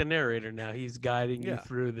sort of like the narrator now. He's guiding you Yeah.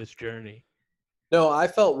 through this journey. No, I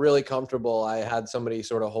felt really comfortable. I had somebody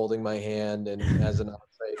sort of holding my hand, and as an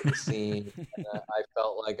outside of the scene, and I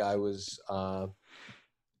felt like I was, that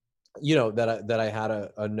I had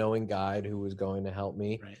a knowing guide who was going to help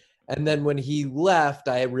me. right. And then when he left,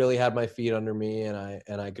 I really had my feet under me, and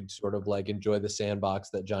I could sort of like enjoy the sandbox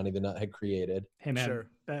that Johnny the Nut had created. Hey man, Sure.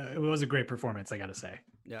 it was a great performance, I gotta say.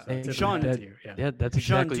 Yeah. Thank Tip of you. the hat That- to you. Yeah. Yeah, that's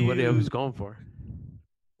Sean, exactly do what I was you- going for.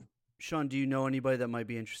 Sean, do you know anybody that might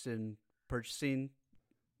be interested in purchasing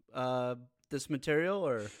this material?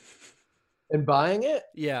 Or And buying it,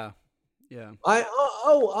 yeah.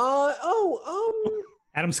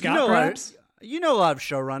 Adam Scott, You know, perhaps? you know a lot of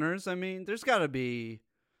showrunners. I mean, there's got to be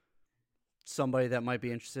somebody that might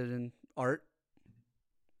be interested in art.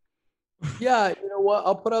 yeah, you know what?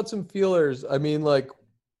 I'll put out some feelers. I mean, like,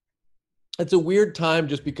 it's a weird time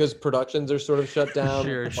just because productions are sort of shut down.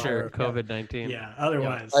 Sure. Yeah. COVID-19. Yeah.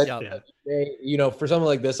 Otherwise, I- yeah. For something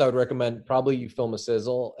like this, I would recommend probably you film a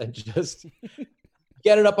sizzle and just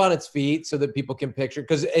get it up on its feet so that people can picture,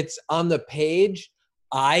 because it's on the page.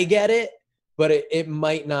 I get it, but it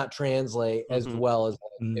might not translate as Mhm. well as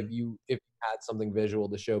Mm. if you had something visual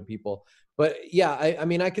to show people. But yeah, I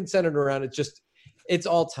mean, I can send it around. It's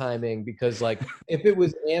all timing, because like if it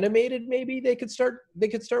was animated, maybe they could start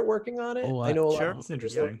working on it. Oh, I know a lot sure. of That's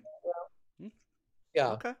interesting.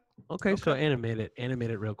 yeah. Okay. So animate it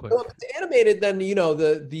real quick. Well, if it's animated, then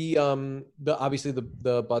the obviously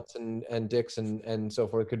the butts and dicks and so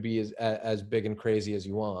forth could be as big and crazy as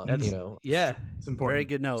you want. That's- Yeah. It's important. Very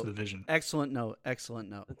good to note. the vision. Excellent note. Excellent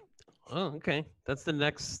note. Oh, okay. That's the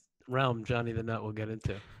next realm Johnny the Nut will get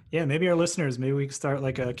into. Yeah, maybe our listeners, maybe we can start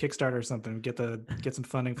like a Kickstarter or something. Get some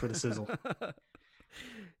funding for the sizzle.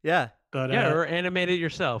 Yeah. But Yeah, or animate it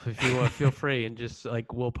yourself if you want. Feel free, and just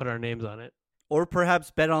like we'll put our names on it. Or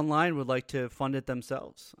perhaps Bet Online would like to fund it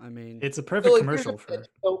themselves. I mean, it's a So, perfect like, commercial here's the thing. for.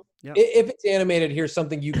 So Yeah. if it's animated, here's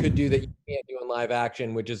something you could do that you can't do in live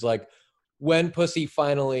action, which is like when Pussy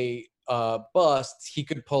finally busts, he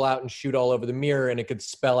could pull out and shoot all over the mirror, and it could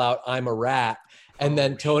spell out "I'm a rat," and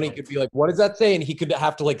then Tony could be like, "What does that say?" And he could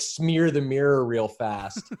have to like smear the mirror real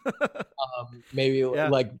fast. Maybe Yeah.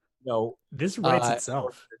 like This writes uh,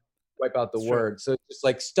 itself. wipe out the It's true. word. So it's just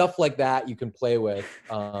like stuff like that you can play with.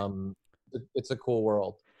 It's a cool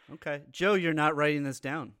world. Okay, Joe, you're not writing this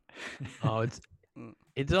down. Oh,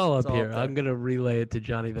 it's all up all here. up there. I'm gonna relay it to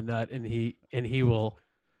Johnny the Nut, and he will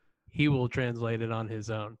translate it on his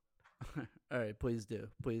own. All right, please do.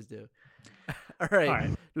 All right. All right.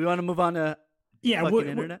 Do we want to move on to Yeah, fucking we'll,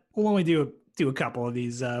 internet? we'll only do a couple of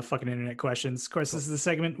these fucking internet questions. Of course, this is the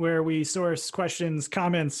segment where we source questions,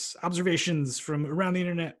 comments, observations from around the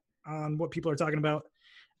internet on what people are talking about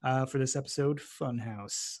for this episode,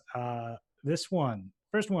 Funhouse. First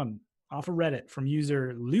one, off of Reddit from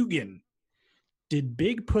user Lugan. Did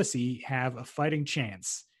Big Pussy have a fighting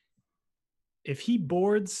chance? If he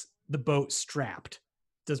boards the boat strapped,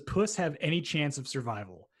 does Puss have any chance of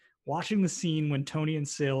survival? Watching the scene when Tony and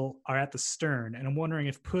Sil are at the stern, and I'm wondering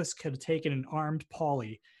if Puss could have taken an armed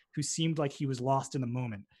Paulie who seemed like he was lost in the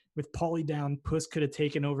moment. With Paulie down, Puss could have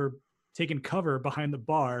taken cover behind the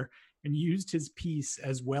bar and used his piece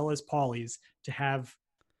as well as Paulie's to have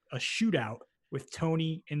a shootout with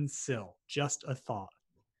Tony and Sil. Just a thought.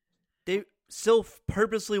 Sil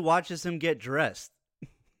purposely watches him get dressed.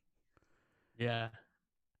 Yeah.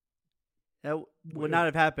 That would not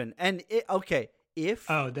have happened. And if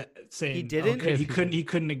Saying he didn't, okay, he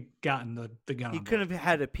couldn't have gotten the gun. he on board. couldn't have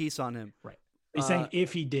had a piece on him. Right. He's saying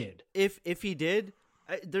if he did. If he did,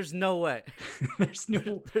 there's no way. there's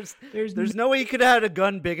no There's no way he could have had a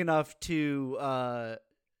gun big enough to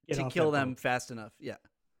Get to off kill that them boat. fast enough. Yeah.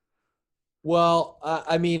 Well,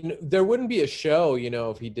 I mean, there wouldn't be a show,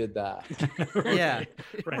 if he did that. Yeah.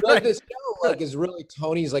 Right. Like this show, like, is really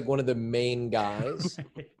Tony's like one of the main guys.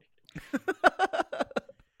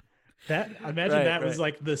 That I imagine Right, that was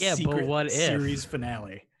right. like the Yeah, but secret what if? series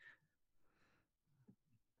finale.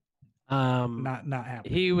 Not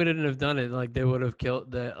happening. He wouldn't have done it. Like they would have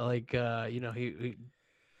killed the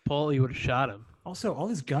Paulie would have shot him. Also, all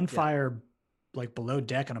this gunfire like below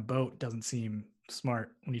deck on a boat doesn't seem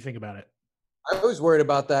smart when you think about it. I was worried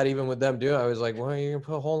about that even with them doing. I was like, "Why are you gonna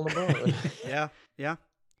put a hole in the boat?" Yeah.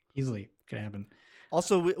 Easily could happen.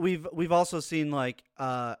 Also, we've also seen like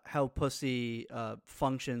how Pussy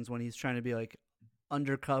functions when he's trying to be like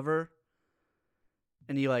undercover,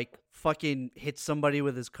 and he like fucking hits somebody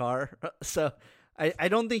with his car. So I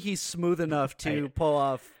don't think he's smooth enough to pull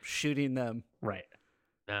off shooting them. Right.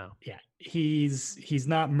 No. Yeah. He's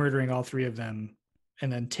not murdering all three of them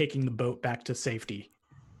and then taking the boat back to safety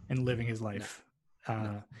and living his life. But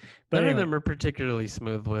None anyway, of them are particularly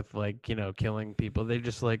smooth with killing people. They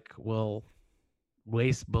just will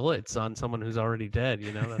waste bullets on someone who's already dead.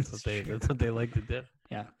 That's what they like to do.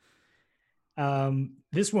 Yeah.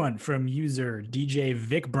 This one from user DJ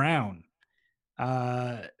Vic Brown.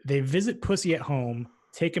 They visit Pussy at home,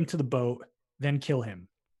 take him to the boat, then kill him.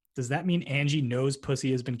 Does that mean Angie knows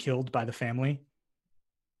Pussy has been killed by the family?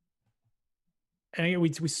 And again,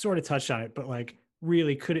 we sort of touched on it, but like,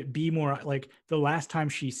 really, could it be more like the last time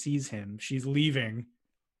she sees him, she's leaving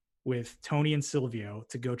with Tony and Silvio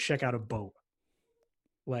to go check out a boat.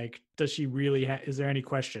 Like, does she really is there any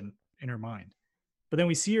question in her mind? But then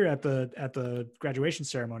we see her at the graduation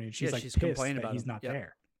ceremony and she's she's pissed complaining that about he's him. not Yep.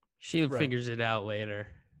 there. She Right. figures it out later.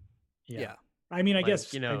 Yeah. I mean, I Like,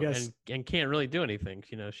 guess, I guess and can't really do anything.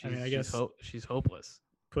 She's hopeless.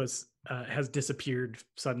 Puss has disappeared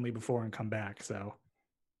suddenly before and come back. So,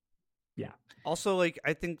 yeah. Also, like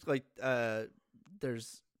I think like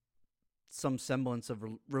there's some semblance of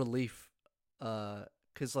relief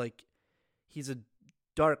because like he's a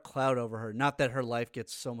dark cloud over her. Not that her life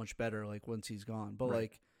gets so much better like once he's gone, but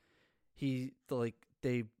Right. like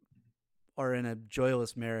they are in a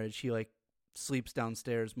joyless marriage. He like sleeps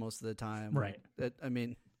downstairs most of the time. Right. That I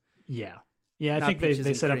mean, Yeah. Yeah, I Not think they peaches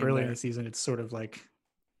and set up cream earlier in there. the season. It's sort of like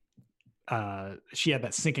she had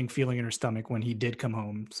that sinking feeling in her stomach when he did come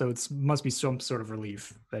home. So it must be some sort of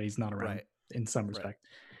relief that he's not around Right. in some respect.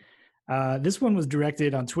 This one was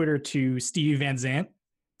directed on Twitter to Stevie Van Zant.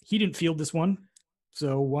 He didn't field this one.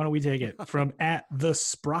 So why don't we take it from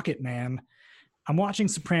 @the_Sprocket_man. I'm watching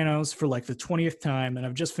Sopranos for like the 20th time and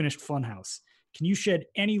I've just finished Funhouse. Can you shed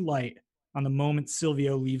any light on the moment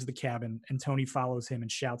Silvio leaves the cabin and Tony follows him and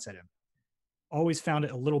shouts at him? Always found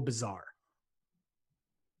it a little bizarre.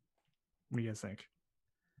 What do you guys think?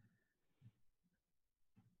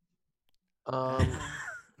 Um,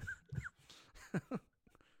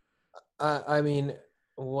 I mean,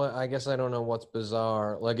 what? I guess I don't know what's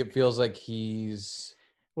bizarre. Like, it feels like he's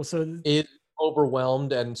Well, so is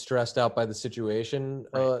overwhelmed and stressed out by the situation.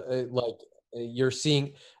 Right. You're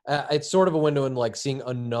seeing, it's sort of a window in like seeing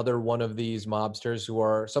another one of these mobsters who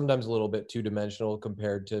are sometimes a little bit two dimensional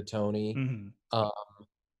compared to Tony. mhm, Um,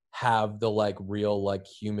 have the like real like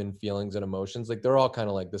human feelings and emotions. Like they're all kind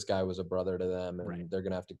of like this guy was a brother to them, and Right. they're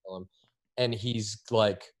gonna have to kill him. And he's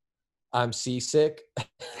like, I'm seasick.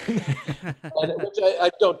 And, which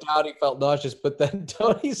I don't doubt he felt nauseous, but then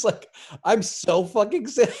Tony's like, I'm so fucking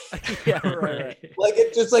sick. Yeah, right. Like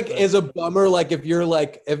it just like is a bummer. Like if you're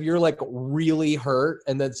like really hurt,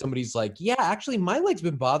 and then somebody's like, yeah, actually my leg's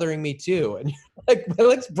been bothering me too, and you're like, my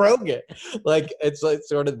leg's broken. Like it's like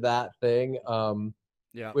sort of that thing.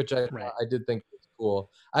 Yeah. Which I Right. did think was cool.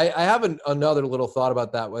 I have another little thought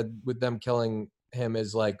about that with them killing him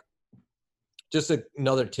is like just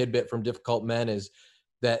another tidbit from Difficult Men is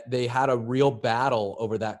that they had a real battle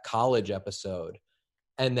over that college episode,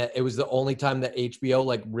 and that it was the only time that HBO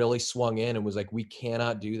like really swung in and was like, we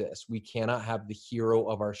cannot do this. We cannot have the hero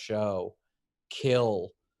of our show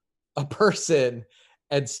kill a person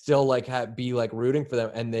and still like be like rooting for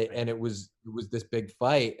them. And it was this big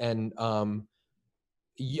fight. And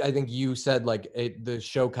I think you said like the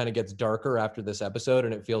show kind of gets darker after this episode,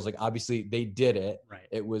 and it feels like obviously they did it. Right.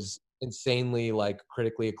 It was insanely like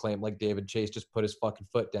critically acclaimed. Like David Chase just put his fucking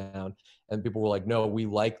foot down, and people were like, "No, we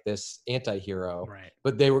like this anti-hero." Right.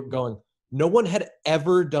 But they were going, no one had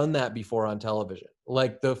ever done that before on television.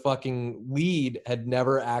 Like the fucking lead had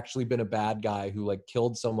never actually been a bad guy who like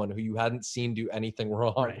killed someone who you hadn't seen do anything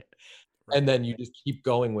wrong. Right. And then you just keep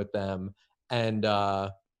going with them.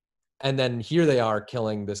 And then here they are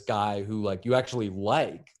killing this guy who like you actually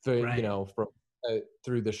like, Right. you know, from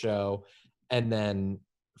through the show. And then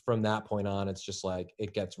from that point on, it's just like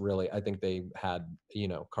it gets really. I think they had, you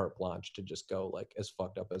know, carte blanche to just go like as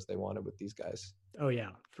fucked up as they wanted with these guys. Oh yeah,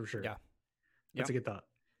 for sure. Yeah. That's a good thought.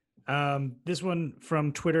 This one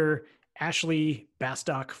from Twitter, Ashley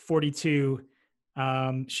Bastock 42.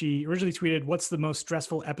 She originally tweeted, "What's the most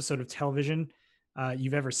stressful episode of television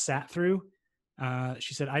you've ever sat through?"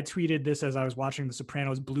 She said, "I tweeted this as I was watching The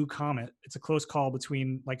Sopranos Blue Comet. It's a close call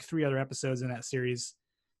between like 3 other episodes in that series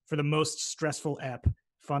for the most stressful ep.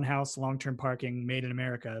 Funhouse, long-term parking, Made in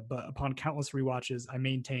America. But upon countless rewatches, I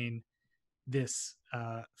maintain this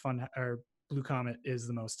Blue Comet is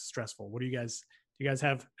the most stressful." What do you guys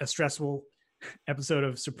have a stressful episode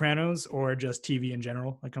of Sopranos or just TV in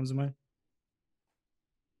general that comes to mind?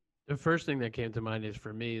 The first thing that came to mind is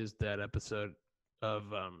for me is that episode of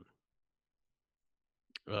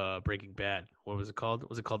Breaking Bad. What was it called?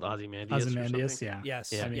 Was it called Ozymandias? Ozymandias, yeah.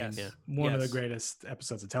 Yes. Yeah, I mean, yes. one of the Yes. greatest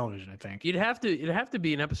episodes of television, I think. It'd have to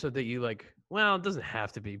be an episode that you like. Well, it doesn't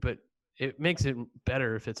have to be, but it makes it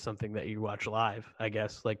better if it's something that you watch live, I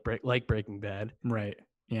guess, like Breaking Bad. Right.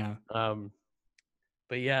 Yeah.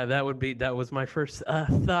 But yeah, that was my first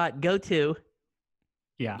thought. Go to.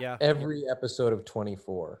 Yeah. Yeah. Every episode of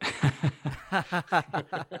 24.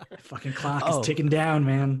 Fucking clock Oh. is ticking down,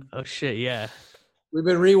 man. Oh shit, yeah. We've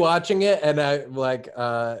been rewatching it, and I like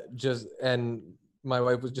and my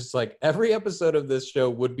wife was just like, every episode of this show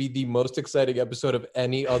would be the most exciting episode of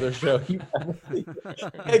any other show you've ever seen.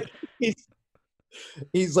 Like,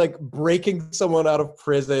 he's like breaking someone out of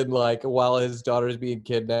prison like while his daughter's being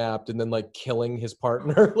kidnapped, and then like killing his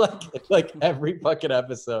partner like every fucking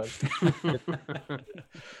episode.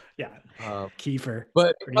 Yeah. Um, Kiefer.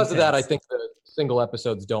 But Pretty because of that, I intense. think the single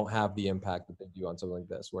episodes don't have the impact that they do on something like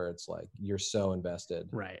this, where it's like you're so invested.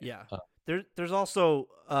 Right. Yeah. There's also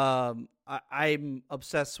I'm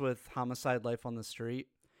obsessed with Homicide: Life on the Street,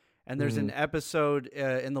 and there's an episode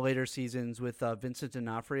in the later seasons with Vincent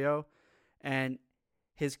D'Onofrio, and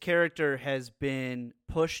his character has been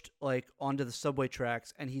pushed like onto the subway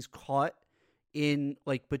tracks, and he's caught in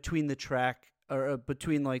like between the track or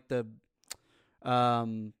between like the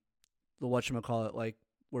whatchamacallit, like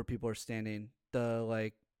where people are standing, the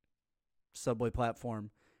like subway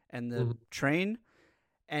platform and the train.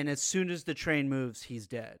 And as soon as the train moves, he's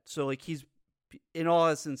dead. So like he's, in all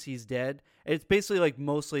essence, he's dead. It's basically like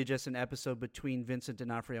mostly just an episode between Vincent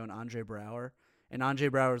D'Onofrio and Andre Braugher, and Andre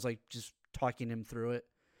Braugher's like just talking him through it.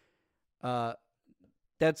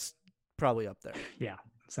 That's probably up there. Yeah.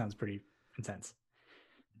 Sounds pretty intense.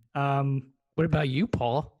 What about you,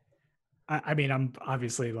 Paul? I mean, I'm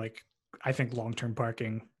obviously like, I think long-term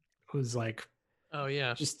parking was like Oh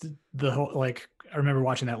yeah. just the whole, like, I remember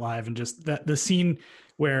watching that live, and just the scene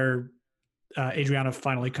where Adriana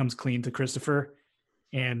finally comes clean to Christopher,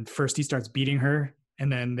 and first he starts beating her,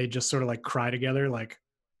 and then they just sort of like cry together. Like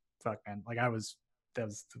fuck, man. Like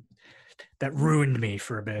that ruined me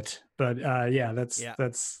for a bit. But yeah, that's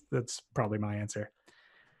probably my answer.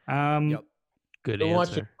 Yep. Good Been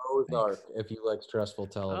watching answer. Ozark if you like stressful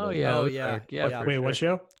television. Oh yeah. Oh, Ozark. yeah. Yeah. for Wait, sure. what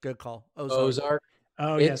show? Good call. Ozark.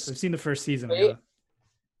 Oh It's- yes, I've seen the first season.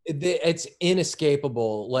 It's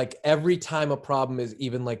inescapable. Like every time a problem is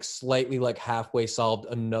even like slightly like halfway solved,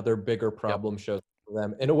 another bigger problem shows up for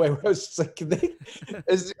them in a way where I was just like,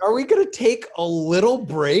 are we gonna take a little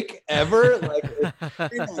break ever? Like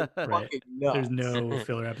it's Right. fucking nuts. There's no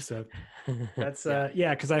filler episode. That's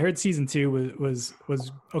yeah, because I heard season 2 was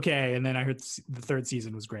okay, and then I heard the third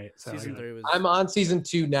season was great. So Season 3 was. I'm on season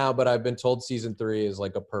 2 now, but I've been told season 3 is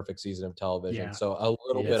like a perfect season of television. Yeah. So a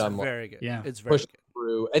little Yeah. bit It's I'm like very good. Yeah. It's very pushed good.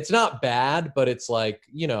 through. It's not bad, but it's like,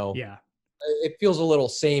 yeah, it feels a little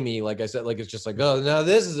samey. Like I said, like it's just like, oh, now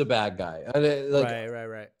this is a bad guy. And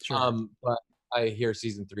Right. sure. But I hear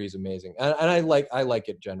season 3 is amazing, and I like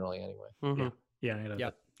it generally anyway. Mhm. yeah, I gotta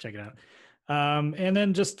Yep. check it out. And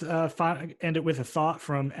then just end it with a thought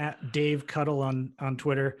from @DaveCuddle on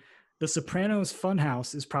Twitter. The Sopranos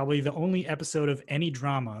Funhouse is probably the only episode of any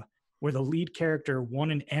drama where the lead character won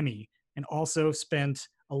an Emmy and also spent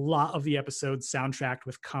a lot of the episode soundtracked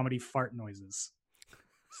with comedy fart noises.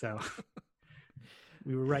 So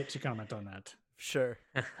we were right to comment on that. Sure.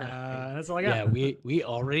 That's all I Yeah, got. we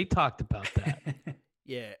already talked about that.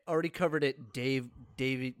 Yeah. Already covered it. Davey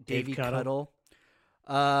Cuddle.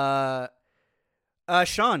 Cuddle.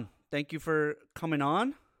 Sean, thank you for coming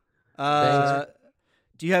on. Thanks.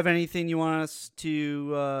 Do you have anything you want us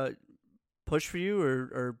to push for you,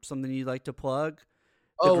 or something you'd like to plug?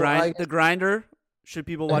 The Grinder. Should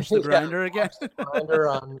people watch The Grinder again? Watch The Grinder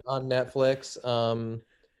on Netflix.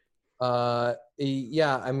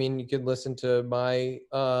 Yeah, I mean, you could listen to my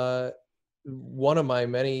one of my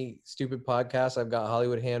many stupid podcasts. I've got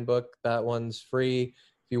Hollywood Handbook. That one's free. If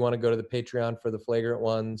you want to go to the Patreon for the Flagrant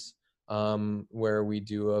ones, where we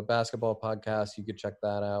do a basketball podcast, you could check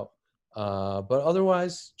that out. But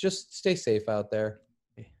otherwise, just stay safe out there.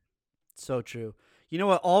 So true. You know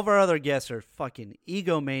what? All of our other guests are fucking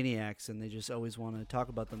egomaniacs, and they just always want to talk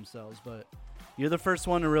about themselves. But you're the first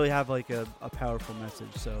one to really have like a powerful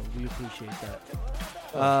message, so we appreciate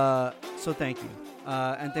that. So thank you,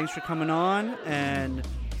 and thanks for coming on, and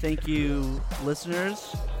thank you,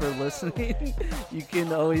 listeners, for listening. You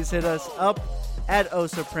can always hit us up at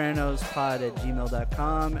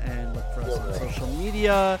osopranospod@gmail.com and look for us on social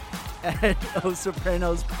media at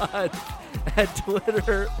osopranospod at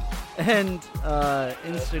Twitter and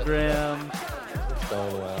Instagram. It's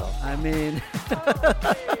going well. I mean,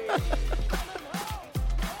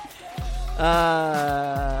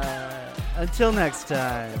 until next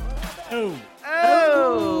time. Oh.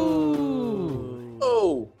 Oh!